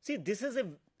 See, this is a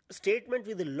statement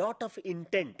with a lot of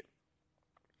intent.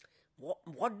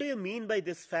 What do you mean by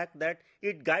this fact that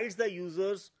it guides the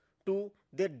users to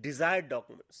their desired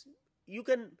documents? You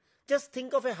can just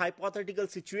think of a hypothetical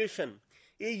situation.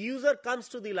 A user comes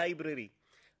to the library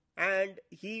and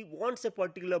he wants a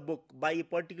particular book by a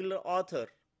particular author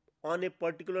on a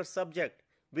particular subject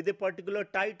with a particular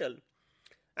title,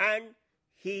 and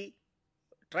he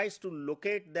tries to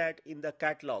locate that in the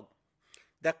catalog.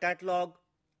 The catalog,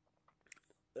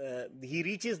 he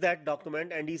reaches that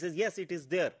document and he says, yes, it is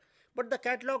there. But the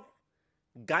catalog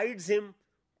guides him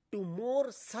to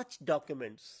more such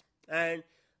documents, and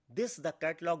this the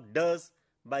catalog does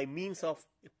by means of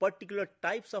particular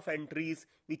types of entries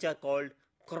which are called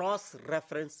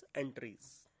cross-reference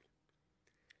entries.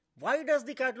 Why does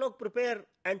the catalog prepare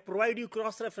and provide you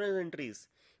cross-reference entries?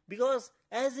 Because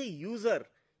as a user,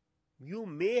 you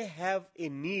may have a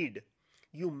need,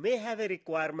 you may have a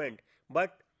requirement,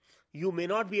 but you may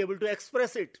not be able to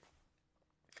express it.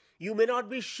 You may not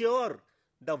be sure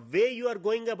the way you are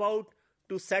going about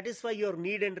to satisfy your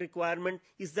need and requirement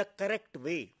is the correct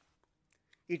way.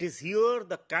 It is here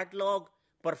the catalog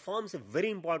performs a very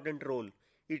important role.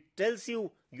 It tells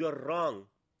you are wrong.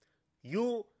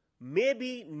 You may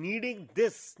be needing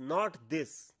this, not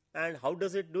this. And how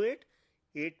does it do it?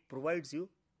 It provides you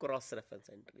cross-reference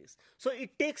entries. So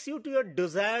it takes you to your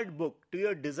desired book, to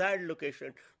your desired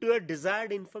location, to your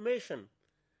desired information.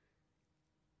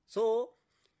 So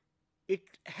it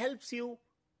helps you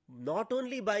not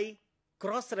only by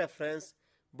cross-reference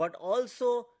but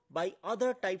also by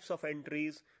other types of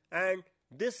entries, and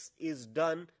this is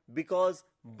done because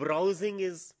browsing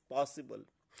is possible.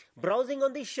 Browsing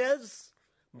on the shelves,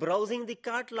 browsing the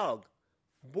catalog,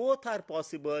 both are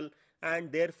possible,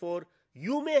 and therefore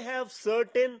you may have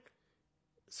certain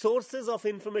sources of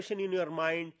information in your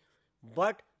mind,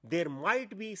 but there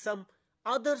might be some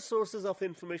other sources of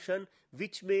information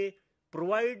which may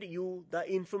provide you the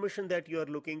information that you are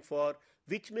looking for,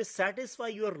 which may satisfy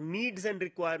your needs and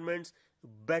requirements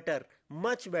better,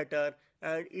 much better.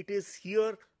 And it is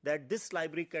here that this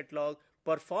library catalog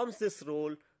performs this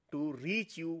role to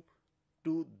reach you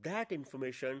to that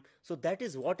information. So that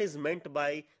is what is meant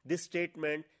by this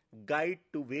statement: guide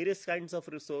to various kinds of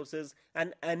resources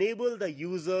and enable the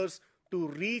users to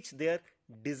reach their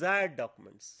desired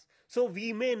documents. So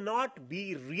we may not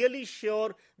be really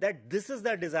sure that this is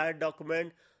the desired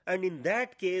document, and in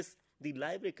that case the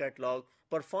library catalog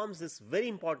performs this very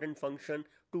important function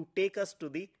to take us to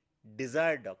the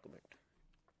desired document.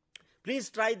 Please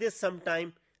try this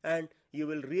sometime and you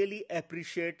will really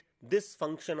appreciate this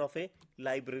function of a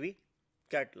library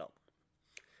catalog.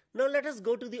 Now let us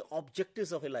go to the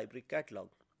objectives of a library catalog,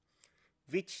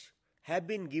 which have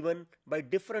been given by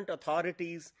different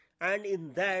authorities, and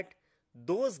in that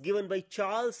those given by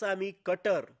Charles Amy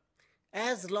Cutter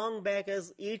as long back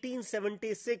as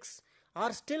 1876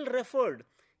 are still referred.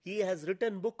 He has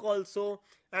written book also,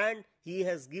 and he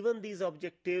has given these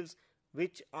objectives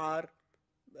which are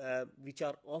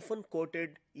often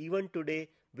quoted even today,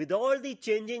 with all the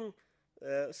changing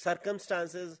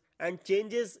circumstances and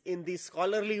changes in the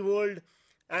scholarly world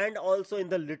and also in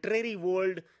the literary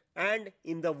world and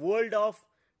in the world of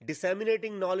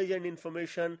disseminating knowledge and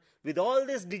information. With all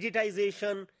this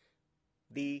digitization,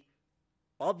 the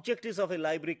objectives of a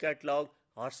library catalog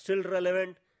are still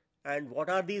relevant. And what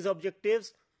are these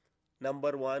objectives?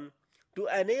 Number one, to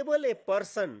enable a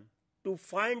person to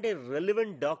find a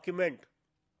relevant document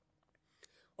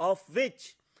of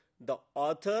which the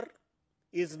author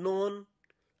is known,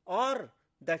 or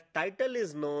the title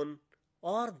is known,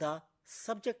 or the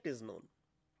subject is known.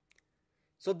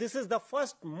 So this is the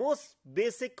first most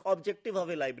basic objective of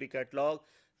a library catalog.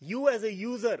 You as a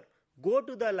user go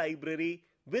to the library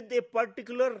with a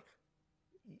particular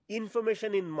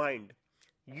information in mind.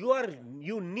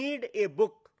 You need a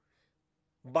book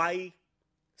by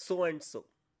so and so.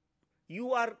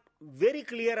 You are very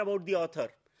clear about the author.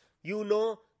 You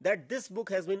know that this book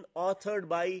has been authored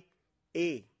by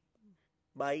A,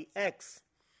 by X.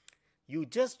 You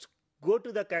just go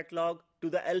to the catalog, to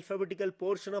the alphabetical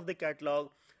portion of the catalog,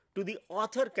 to the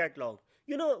author catalog.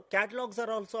 You know, catalogs are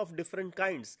also of different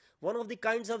kinds. One of the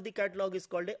kinds of the catalog is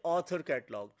called an author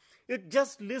catalog. It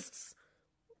just lists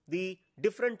the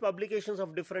different publications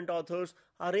of different authors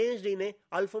arranged in an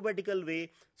alphabetical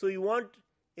way. So you want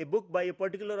a book by a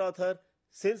particular author.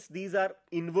 Since these are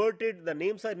inverted, the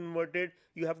names are inverted,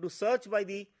 you have to search by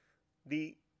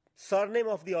the surname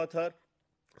of the author.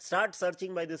 Start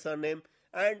searching by the surname,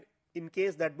 and in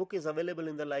case that book is available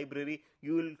in the library,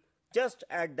 you will just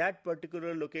at that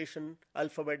particular location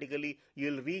alphabetically,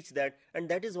 you will reach that, and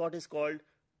that is what is called,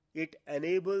 it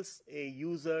enables a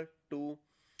user to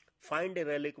find a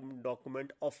relevant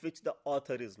document of which the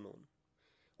author is known.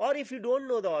 Or if you don't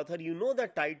know the author, you know the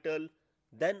title,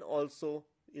 then also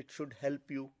it should help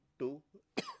you to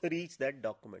reach that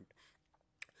document.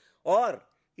 Or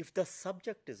if the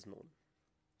subject is known.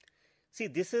 See,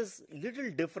 this is little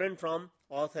different from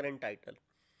author and title,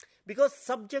 because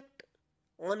subject,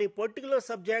 on a particular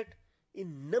subject, a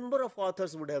number of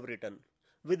authors would have written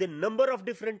with a number of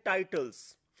different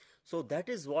titles. So that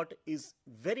is what is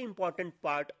very important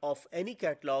part of any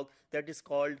catalog, that is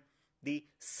called the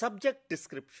subject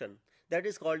description. That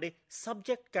is called a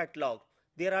subject catalog.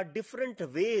 There are different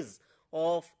ways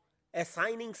of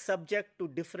assigning subject to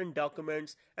different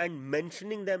documents and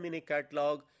mentioning them in a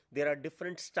catalog. There are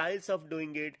different styles of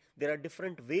doing it. There are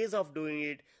different ways of doing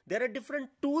it. There are different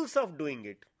tools of doing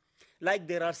it. Like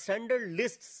there are standard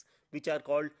lists which are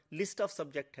called list of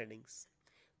subject headings.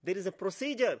 There is a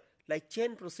procedure like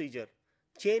chain procedure,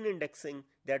 chain indexing,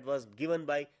 that was given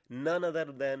by none other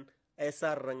than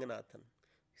S.R. Ranganathan.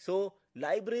 So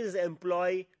libraries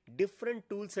employ different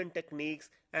tools and techniques,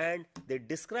 and they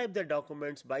describe the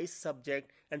documents by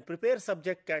subject and prepare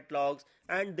subject catalogs,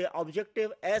 and the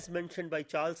objective, as mentioned by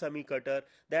Charles Cutter,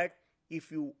 that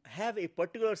if you have a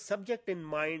particular subject in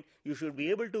mind, you should be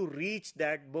able to reach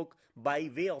that book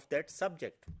by way of that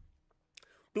subject.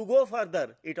 To go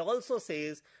further, it also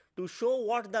says to show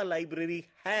what the library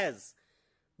has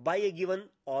by a given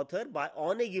author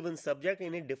on a given subject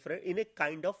in a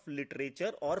kind of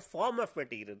literature or form of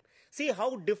material. See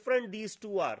how different these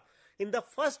two are. In the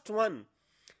first one,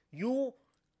 you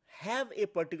have a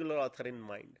particular author in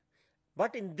mind,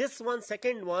 but in this one,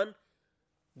 second one,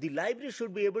 the library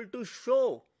should be able to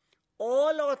show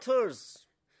all authors,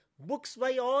 books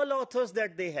by all authors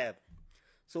that they have.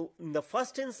 So in the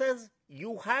first instance,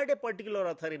 you had a particular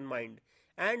author in mind,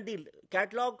 and the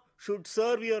catalog should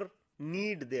serve your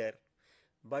need there.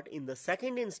 But in the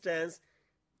second instance,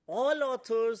 all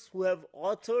authors who have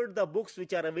authored the books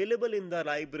which are available in the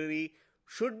library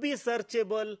should be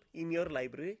searchable in your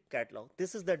library catalog.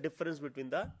 This is the difference between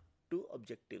the two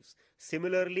objectives.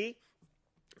 Similarly,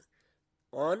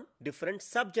 on different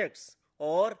subjects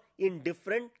or in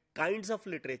different kinds of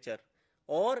literature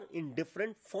or in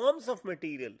different forms of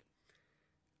material,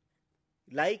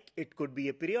 like it could be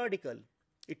a periodical,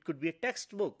 it could be a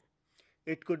textbook,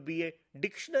 it could be a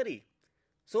dictionary.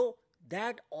 So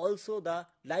that also the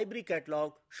library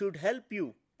catalog should help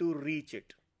you to reach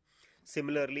it.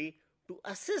 Similarly, to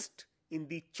assist in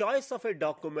the choice of a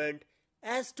document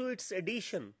as to its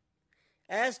edition,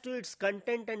 as to its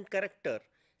content and character,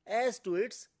 as to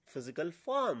its physical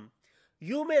form.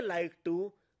 You may like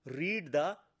to read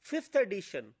the 5th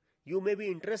edition. You may be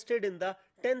interested in the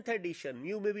 10th edition.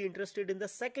 You may be interested in the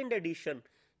 2nd edition.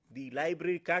 The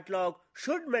library catalog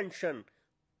should mention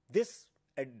this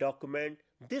document,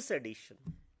 this edition.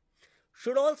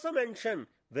 Should also mention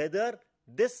whether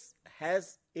this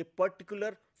has a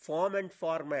particular form and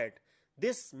format.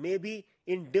 This may be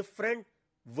in different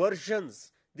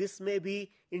versions. This may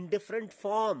be in different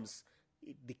forms.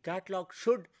 The catalog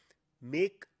should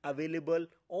make available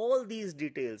all these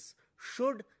details,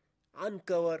 should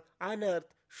uncover,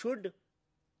 unearth, should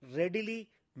readily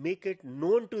make it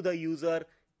known to the user.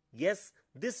 Yes,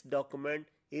 this document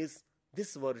is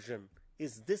this version,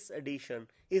 is this edition,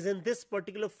 is in this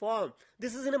particular form.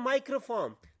 This is in a micro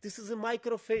form. This is a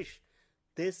microfiche.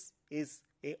 This is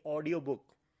a audio book.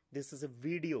 This is a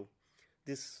video.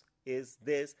 This is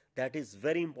this. That is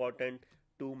very important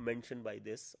to mention by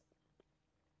this.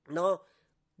 Now,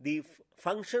 the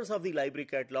functions of the library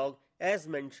catalog, as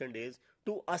mentioned, is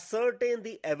to ascertain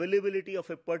the availability of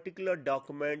a particular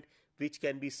document which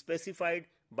can be specified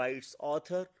by its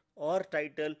author or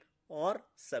title or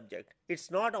subject. It's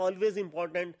not always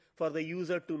important for the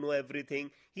user to know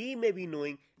everything. He may be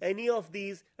knowing any of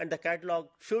these, and the catalog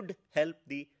should help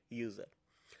the user.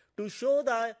 To show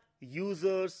the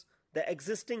users the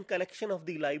existing collection of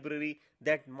the library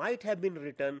that might have been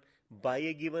written by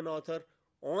a given author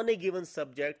on a given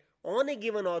subject, on a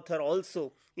given author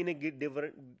also in a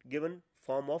given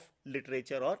form of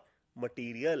literature or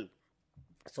material.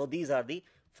 So these are the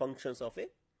functions of a.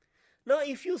 Now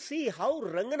if you see how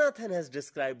Ranganathan has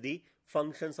described the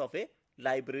functions of a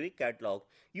library catalog,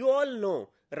 you all know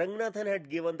Ranganathan had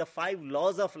given the 5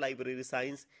 laws of library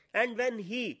science, and when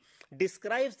he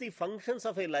describes the functions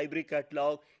of a library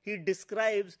catalog, he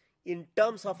describes in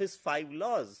terms of his 5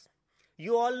 laws.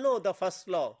 You all know the first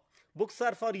law, books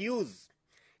are for use.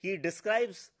 He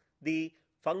describes the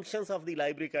functions of the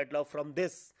library catalog from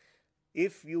this.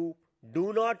 If you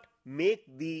do not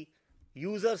make the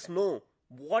users know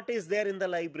what is there in the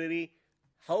library,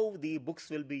 how the books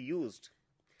will be used.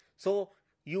 So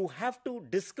you have to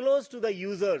disclose to the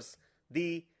users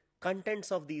the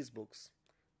contents of these books,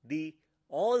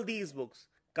 all these books,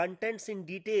 contents in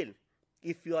detail.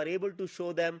 If you are able to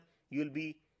show them, you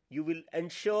will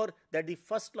ensure that the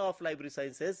first law of library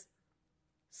science is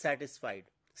satisfied.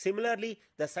 Similarly,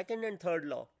 the second and third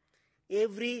law,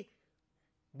 every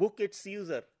book its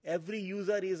user, every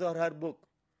user is or her book.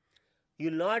 You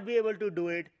will not be able to do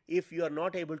it if you are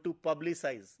not able to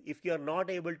publicize, if you are not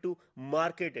able to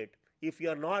market it, if you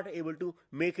are not able to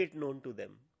make it known to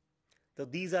them. So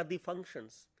these are the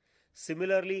functions.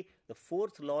 Similarly, the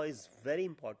fourth law is very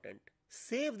important.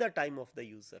 Save the time of the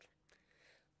user.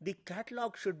 the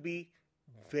catalog should be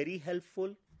very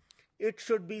helpful, it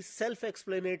should be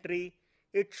self-explanatory,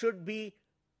 it should be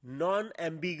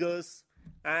non-ambiguous,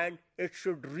 and it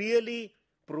should really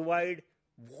provide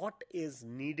what is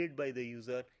needed by the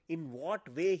user, in what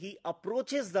way he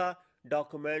approaches the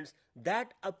documents.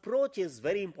 That approach is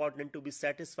very important to be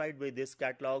satisfied with this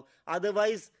catalog.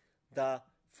 Otherwise, the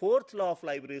fourth law of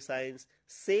library science,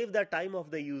 save the time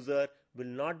of the user, will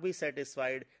not be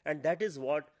satisfied, and that is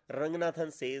what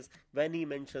Ranganathan says when he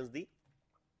mentions the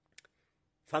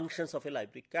functions of a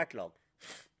library catalog.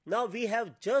 Now we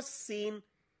have just seen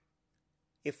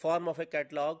a form of a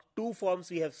catalog. Two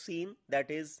forms we have seen, that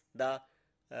is the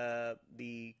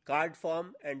card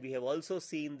form, and we have also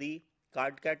seen the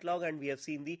card catalog, and we have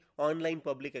seen the online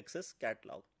public access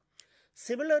catalog.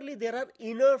 Similarly, there are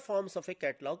inner forms of a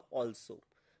catalog also.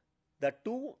 The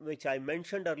two which I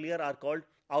mentioned earlier are called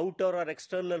outer or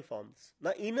external forms.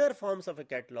 The inner forms of a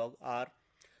catalog are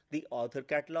the author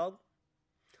catalog,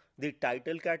 the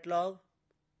title catalog,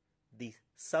 the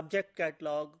subject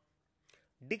catalog,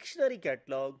 dictionary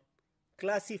catalog,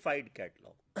 classified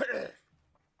catalog.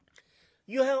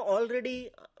 You have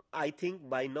already, I think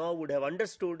by now would have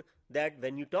understood that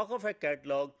when you talk of a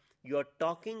catalog, you are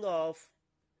talking of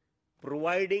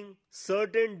providing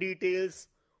certain details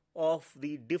of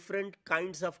the different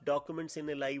kinds of documents in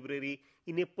a library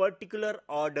in a particular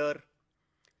order,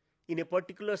 in a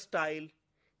particular style,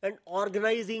 and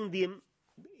organizing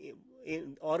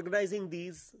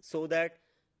these so that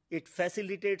it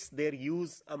facilitates their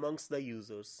use amongst the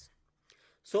users.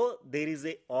 So there is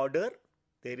a order,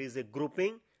 there is a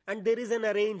grouping, and there is an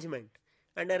arrangement.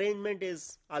 And arrangement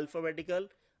is alphabetical.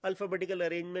 Alphabetical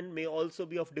arrangement may also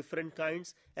be of different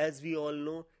kinds. As we all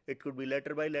know, it could be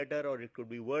letter by letter or it could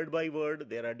be word by word.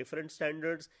 There are different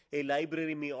standards. A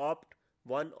library may opt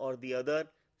one or the other.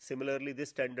 Similarly, this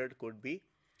standard could be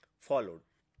followed.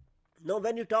 Now,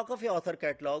 when you talk of a author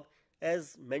catalog,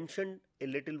 as mentioned a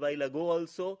little while ago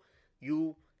also,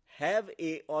 you have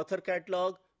a author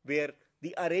catalog where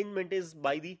the arrangement is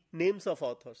by the names of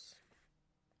authors.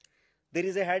 There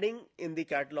is a heading in the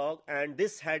catalog, and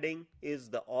this heading is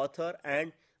the author,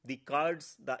 and the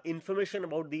cards, the information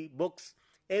about the books,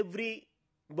 every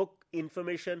book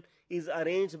information is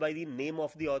arranged by the name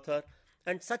of the author,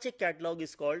 and such a catalog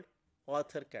is called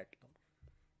author catalog.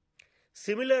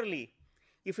 Similarly,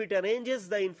 if it arranges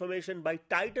the information by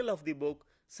title of the book,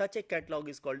 such a catalog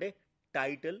is called a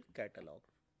title catalog.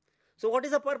 So what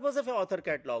is the purpose of an author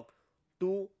catalog?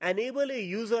 To enable a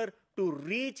user to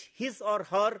reach his or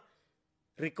her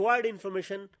required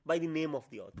information by the name of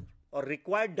the author, or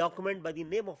required document by the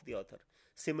name of the author.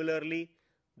 Similarly,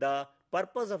 the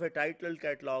purpose of a title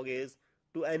catalog is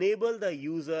to enable the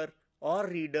user or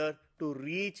reader to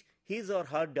reach his or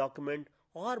her document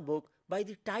or book by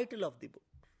the title of the book.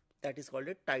 That is called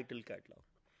a title catalog.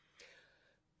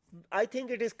 I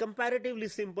think it is comparatively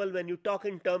simple when you talk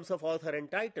in terms of author and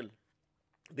title,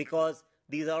 because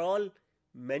these are all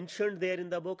mentioned there in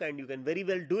the book and you can very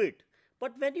well do it.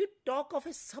 But when you talk of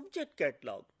a subject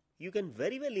catalog, you can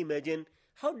very well imagine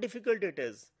how difficult it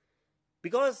is,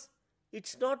 because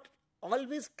it's not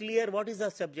always clear what is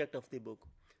the subject of the book.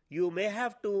 You may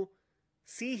have to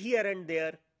see here and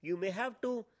there, you may have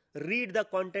to read the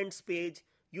contents page,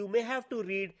 you may have to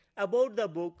read about the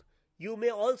book, you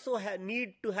may also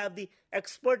need to have the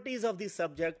expertise of the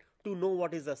subject to know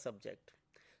what is the subject.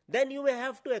 Then you may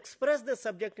have to express the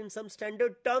subject in some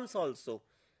standard terms also.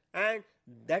 And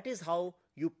that is how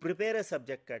you prepare a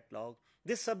subject catalog.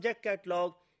 This subject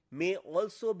catalog may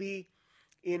also be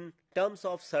in terms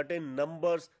of certain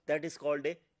numbers, that is called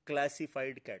a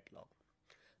classified catalog.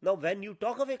 Now when you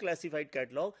talk of a classified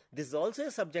catalog, this is also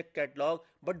a subject catalog,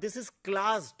 but this is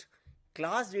classed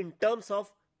in terms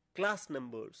of class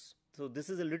numbers. So this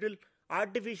is a little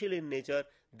artificial in nature.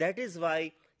 That is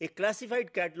why a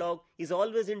classified catalog is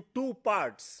always in two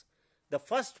parts. The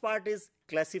first part is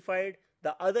classified,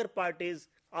 the other part is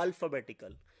alphabetical,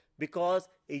 because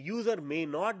a user may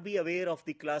not be aware of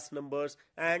the class numbers,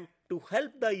 and to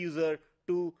help the user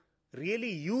to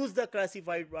really use the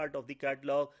classified part of the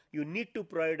catalog, you need to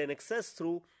provide an access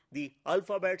through the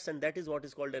alphabets, and that is what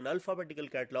is called an alphabetical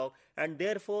catalog. And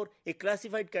therefore a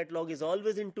classified catalog is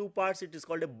always in two parts. It is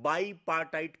called a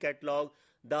bipartite catalog.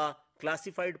 The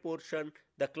classified portion,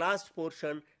 the classed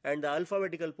portion, and the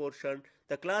alphabetical portion.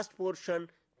 The classed portion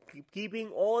keeping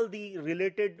all the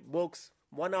related books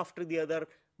one after the other,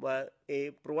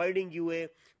 providing you a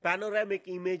panoramic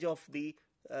image of the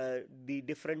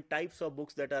different types of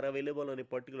books that are available on a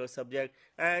particular subject,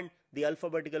 and the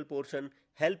alphabetical portion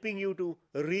helping you to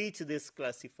reach this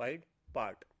classified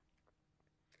part.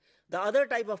 The other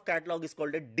type of catalog is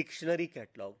called a dictionary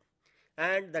catalog,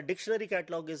 And the dictionary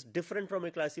catalog is different from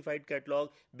a classified catalog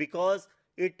because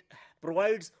it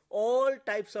provides all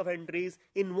types of entries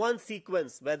in one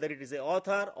sequence, whether it is a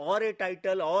author or a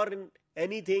title or in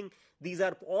anything. These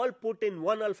are all put in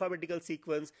one alphabetical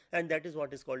sequence, and that is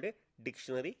what is called a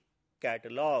dictionary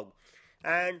catalog.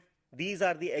 And these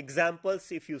are the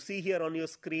examples. If you see here on your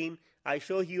screen, I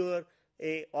show here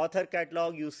a author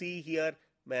catalog. You see here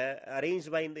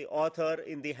arranged by the author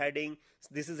in the heading.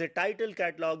 This is a title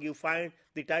catalog. You find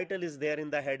the title is there in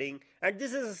the heading, and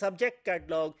this is a subject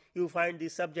catalog. You find the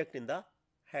subject in the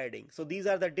heading. So these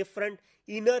are the different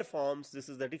inner forms. This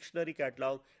is the dictionary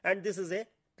catalog, and this is a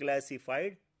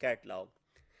classified catalog.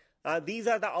 These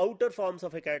are the outer forms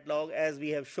of a catalog, as we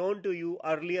have shown to you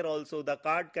earlier also: the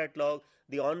card catalog,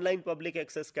 the online public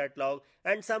access catalog,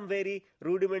 and some very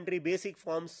rudimentary basic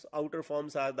forms. Outer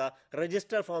forms are the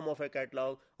register form of a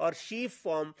catalog, or sheaf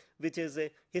form, which is a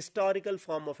historical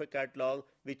form of a catalog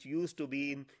which used to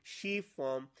be in sheaf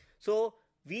form. So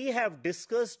we have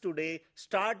discussed today,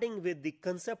 starting with the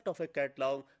concept of a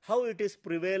catalog, how it is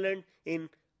prevalent in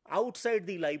outside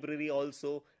the library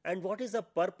also, and what is the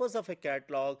purpose of a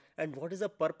catalog, and what is the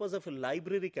purpose of a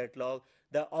library catalog.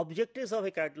 The objectives of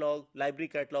a catalog, library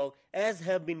catalog, as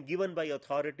have been given by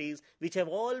authorities, which have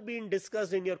all been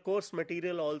discussed in your course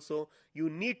material also. You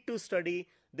need to study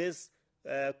this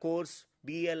course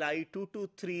BLI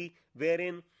 223,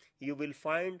 wherein you will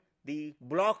find the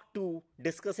block 2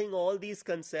 discussing all these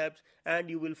concepts, and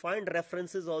you will find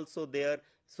references also there.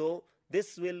 So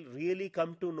this will really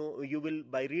come to know, you will,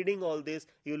 by reading all this,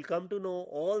 you will come to know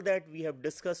all that we have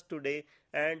discussed today.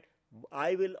 And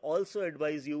I will also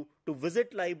advise you to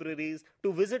visit libraries,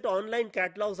 to visit online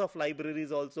catalogs of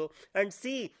libraries also, and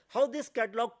see how this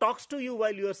catalog talks to you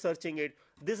while you are searching it.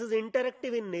 This is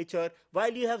interactive in nature.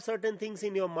 While you have certain things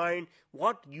in your mind,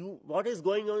 what is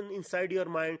going on inside your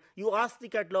mind, you ask the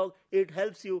catalog, it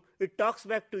helps you, it talks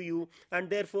back to you, and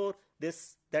therefore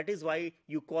that is why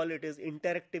you call it as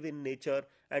interactive in nature,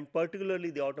 and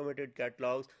particularly the automated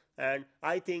catalogs. And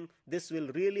I think this will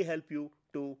really help you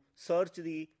to search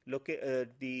the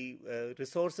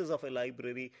resources of a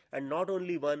library, and not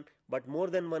only one but more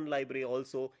than one library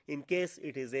also, in case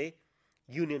it is a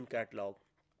union catalog.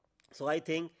 So I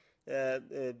think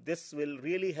this will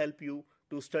really help you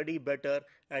to study better,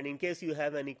 and in case you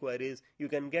have any queries, you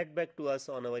can get back to us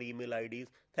on our email IDs.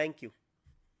 Thank you.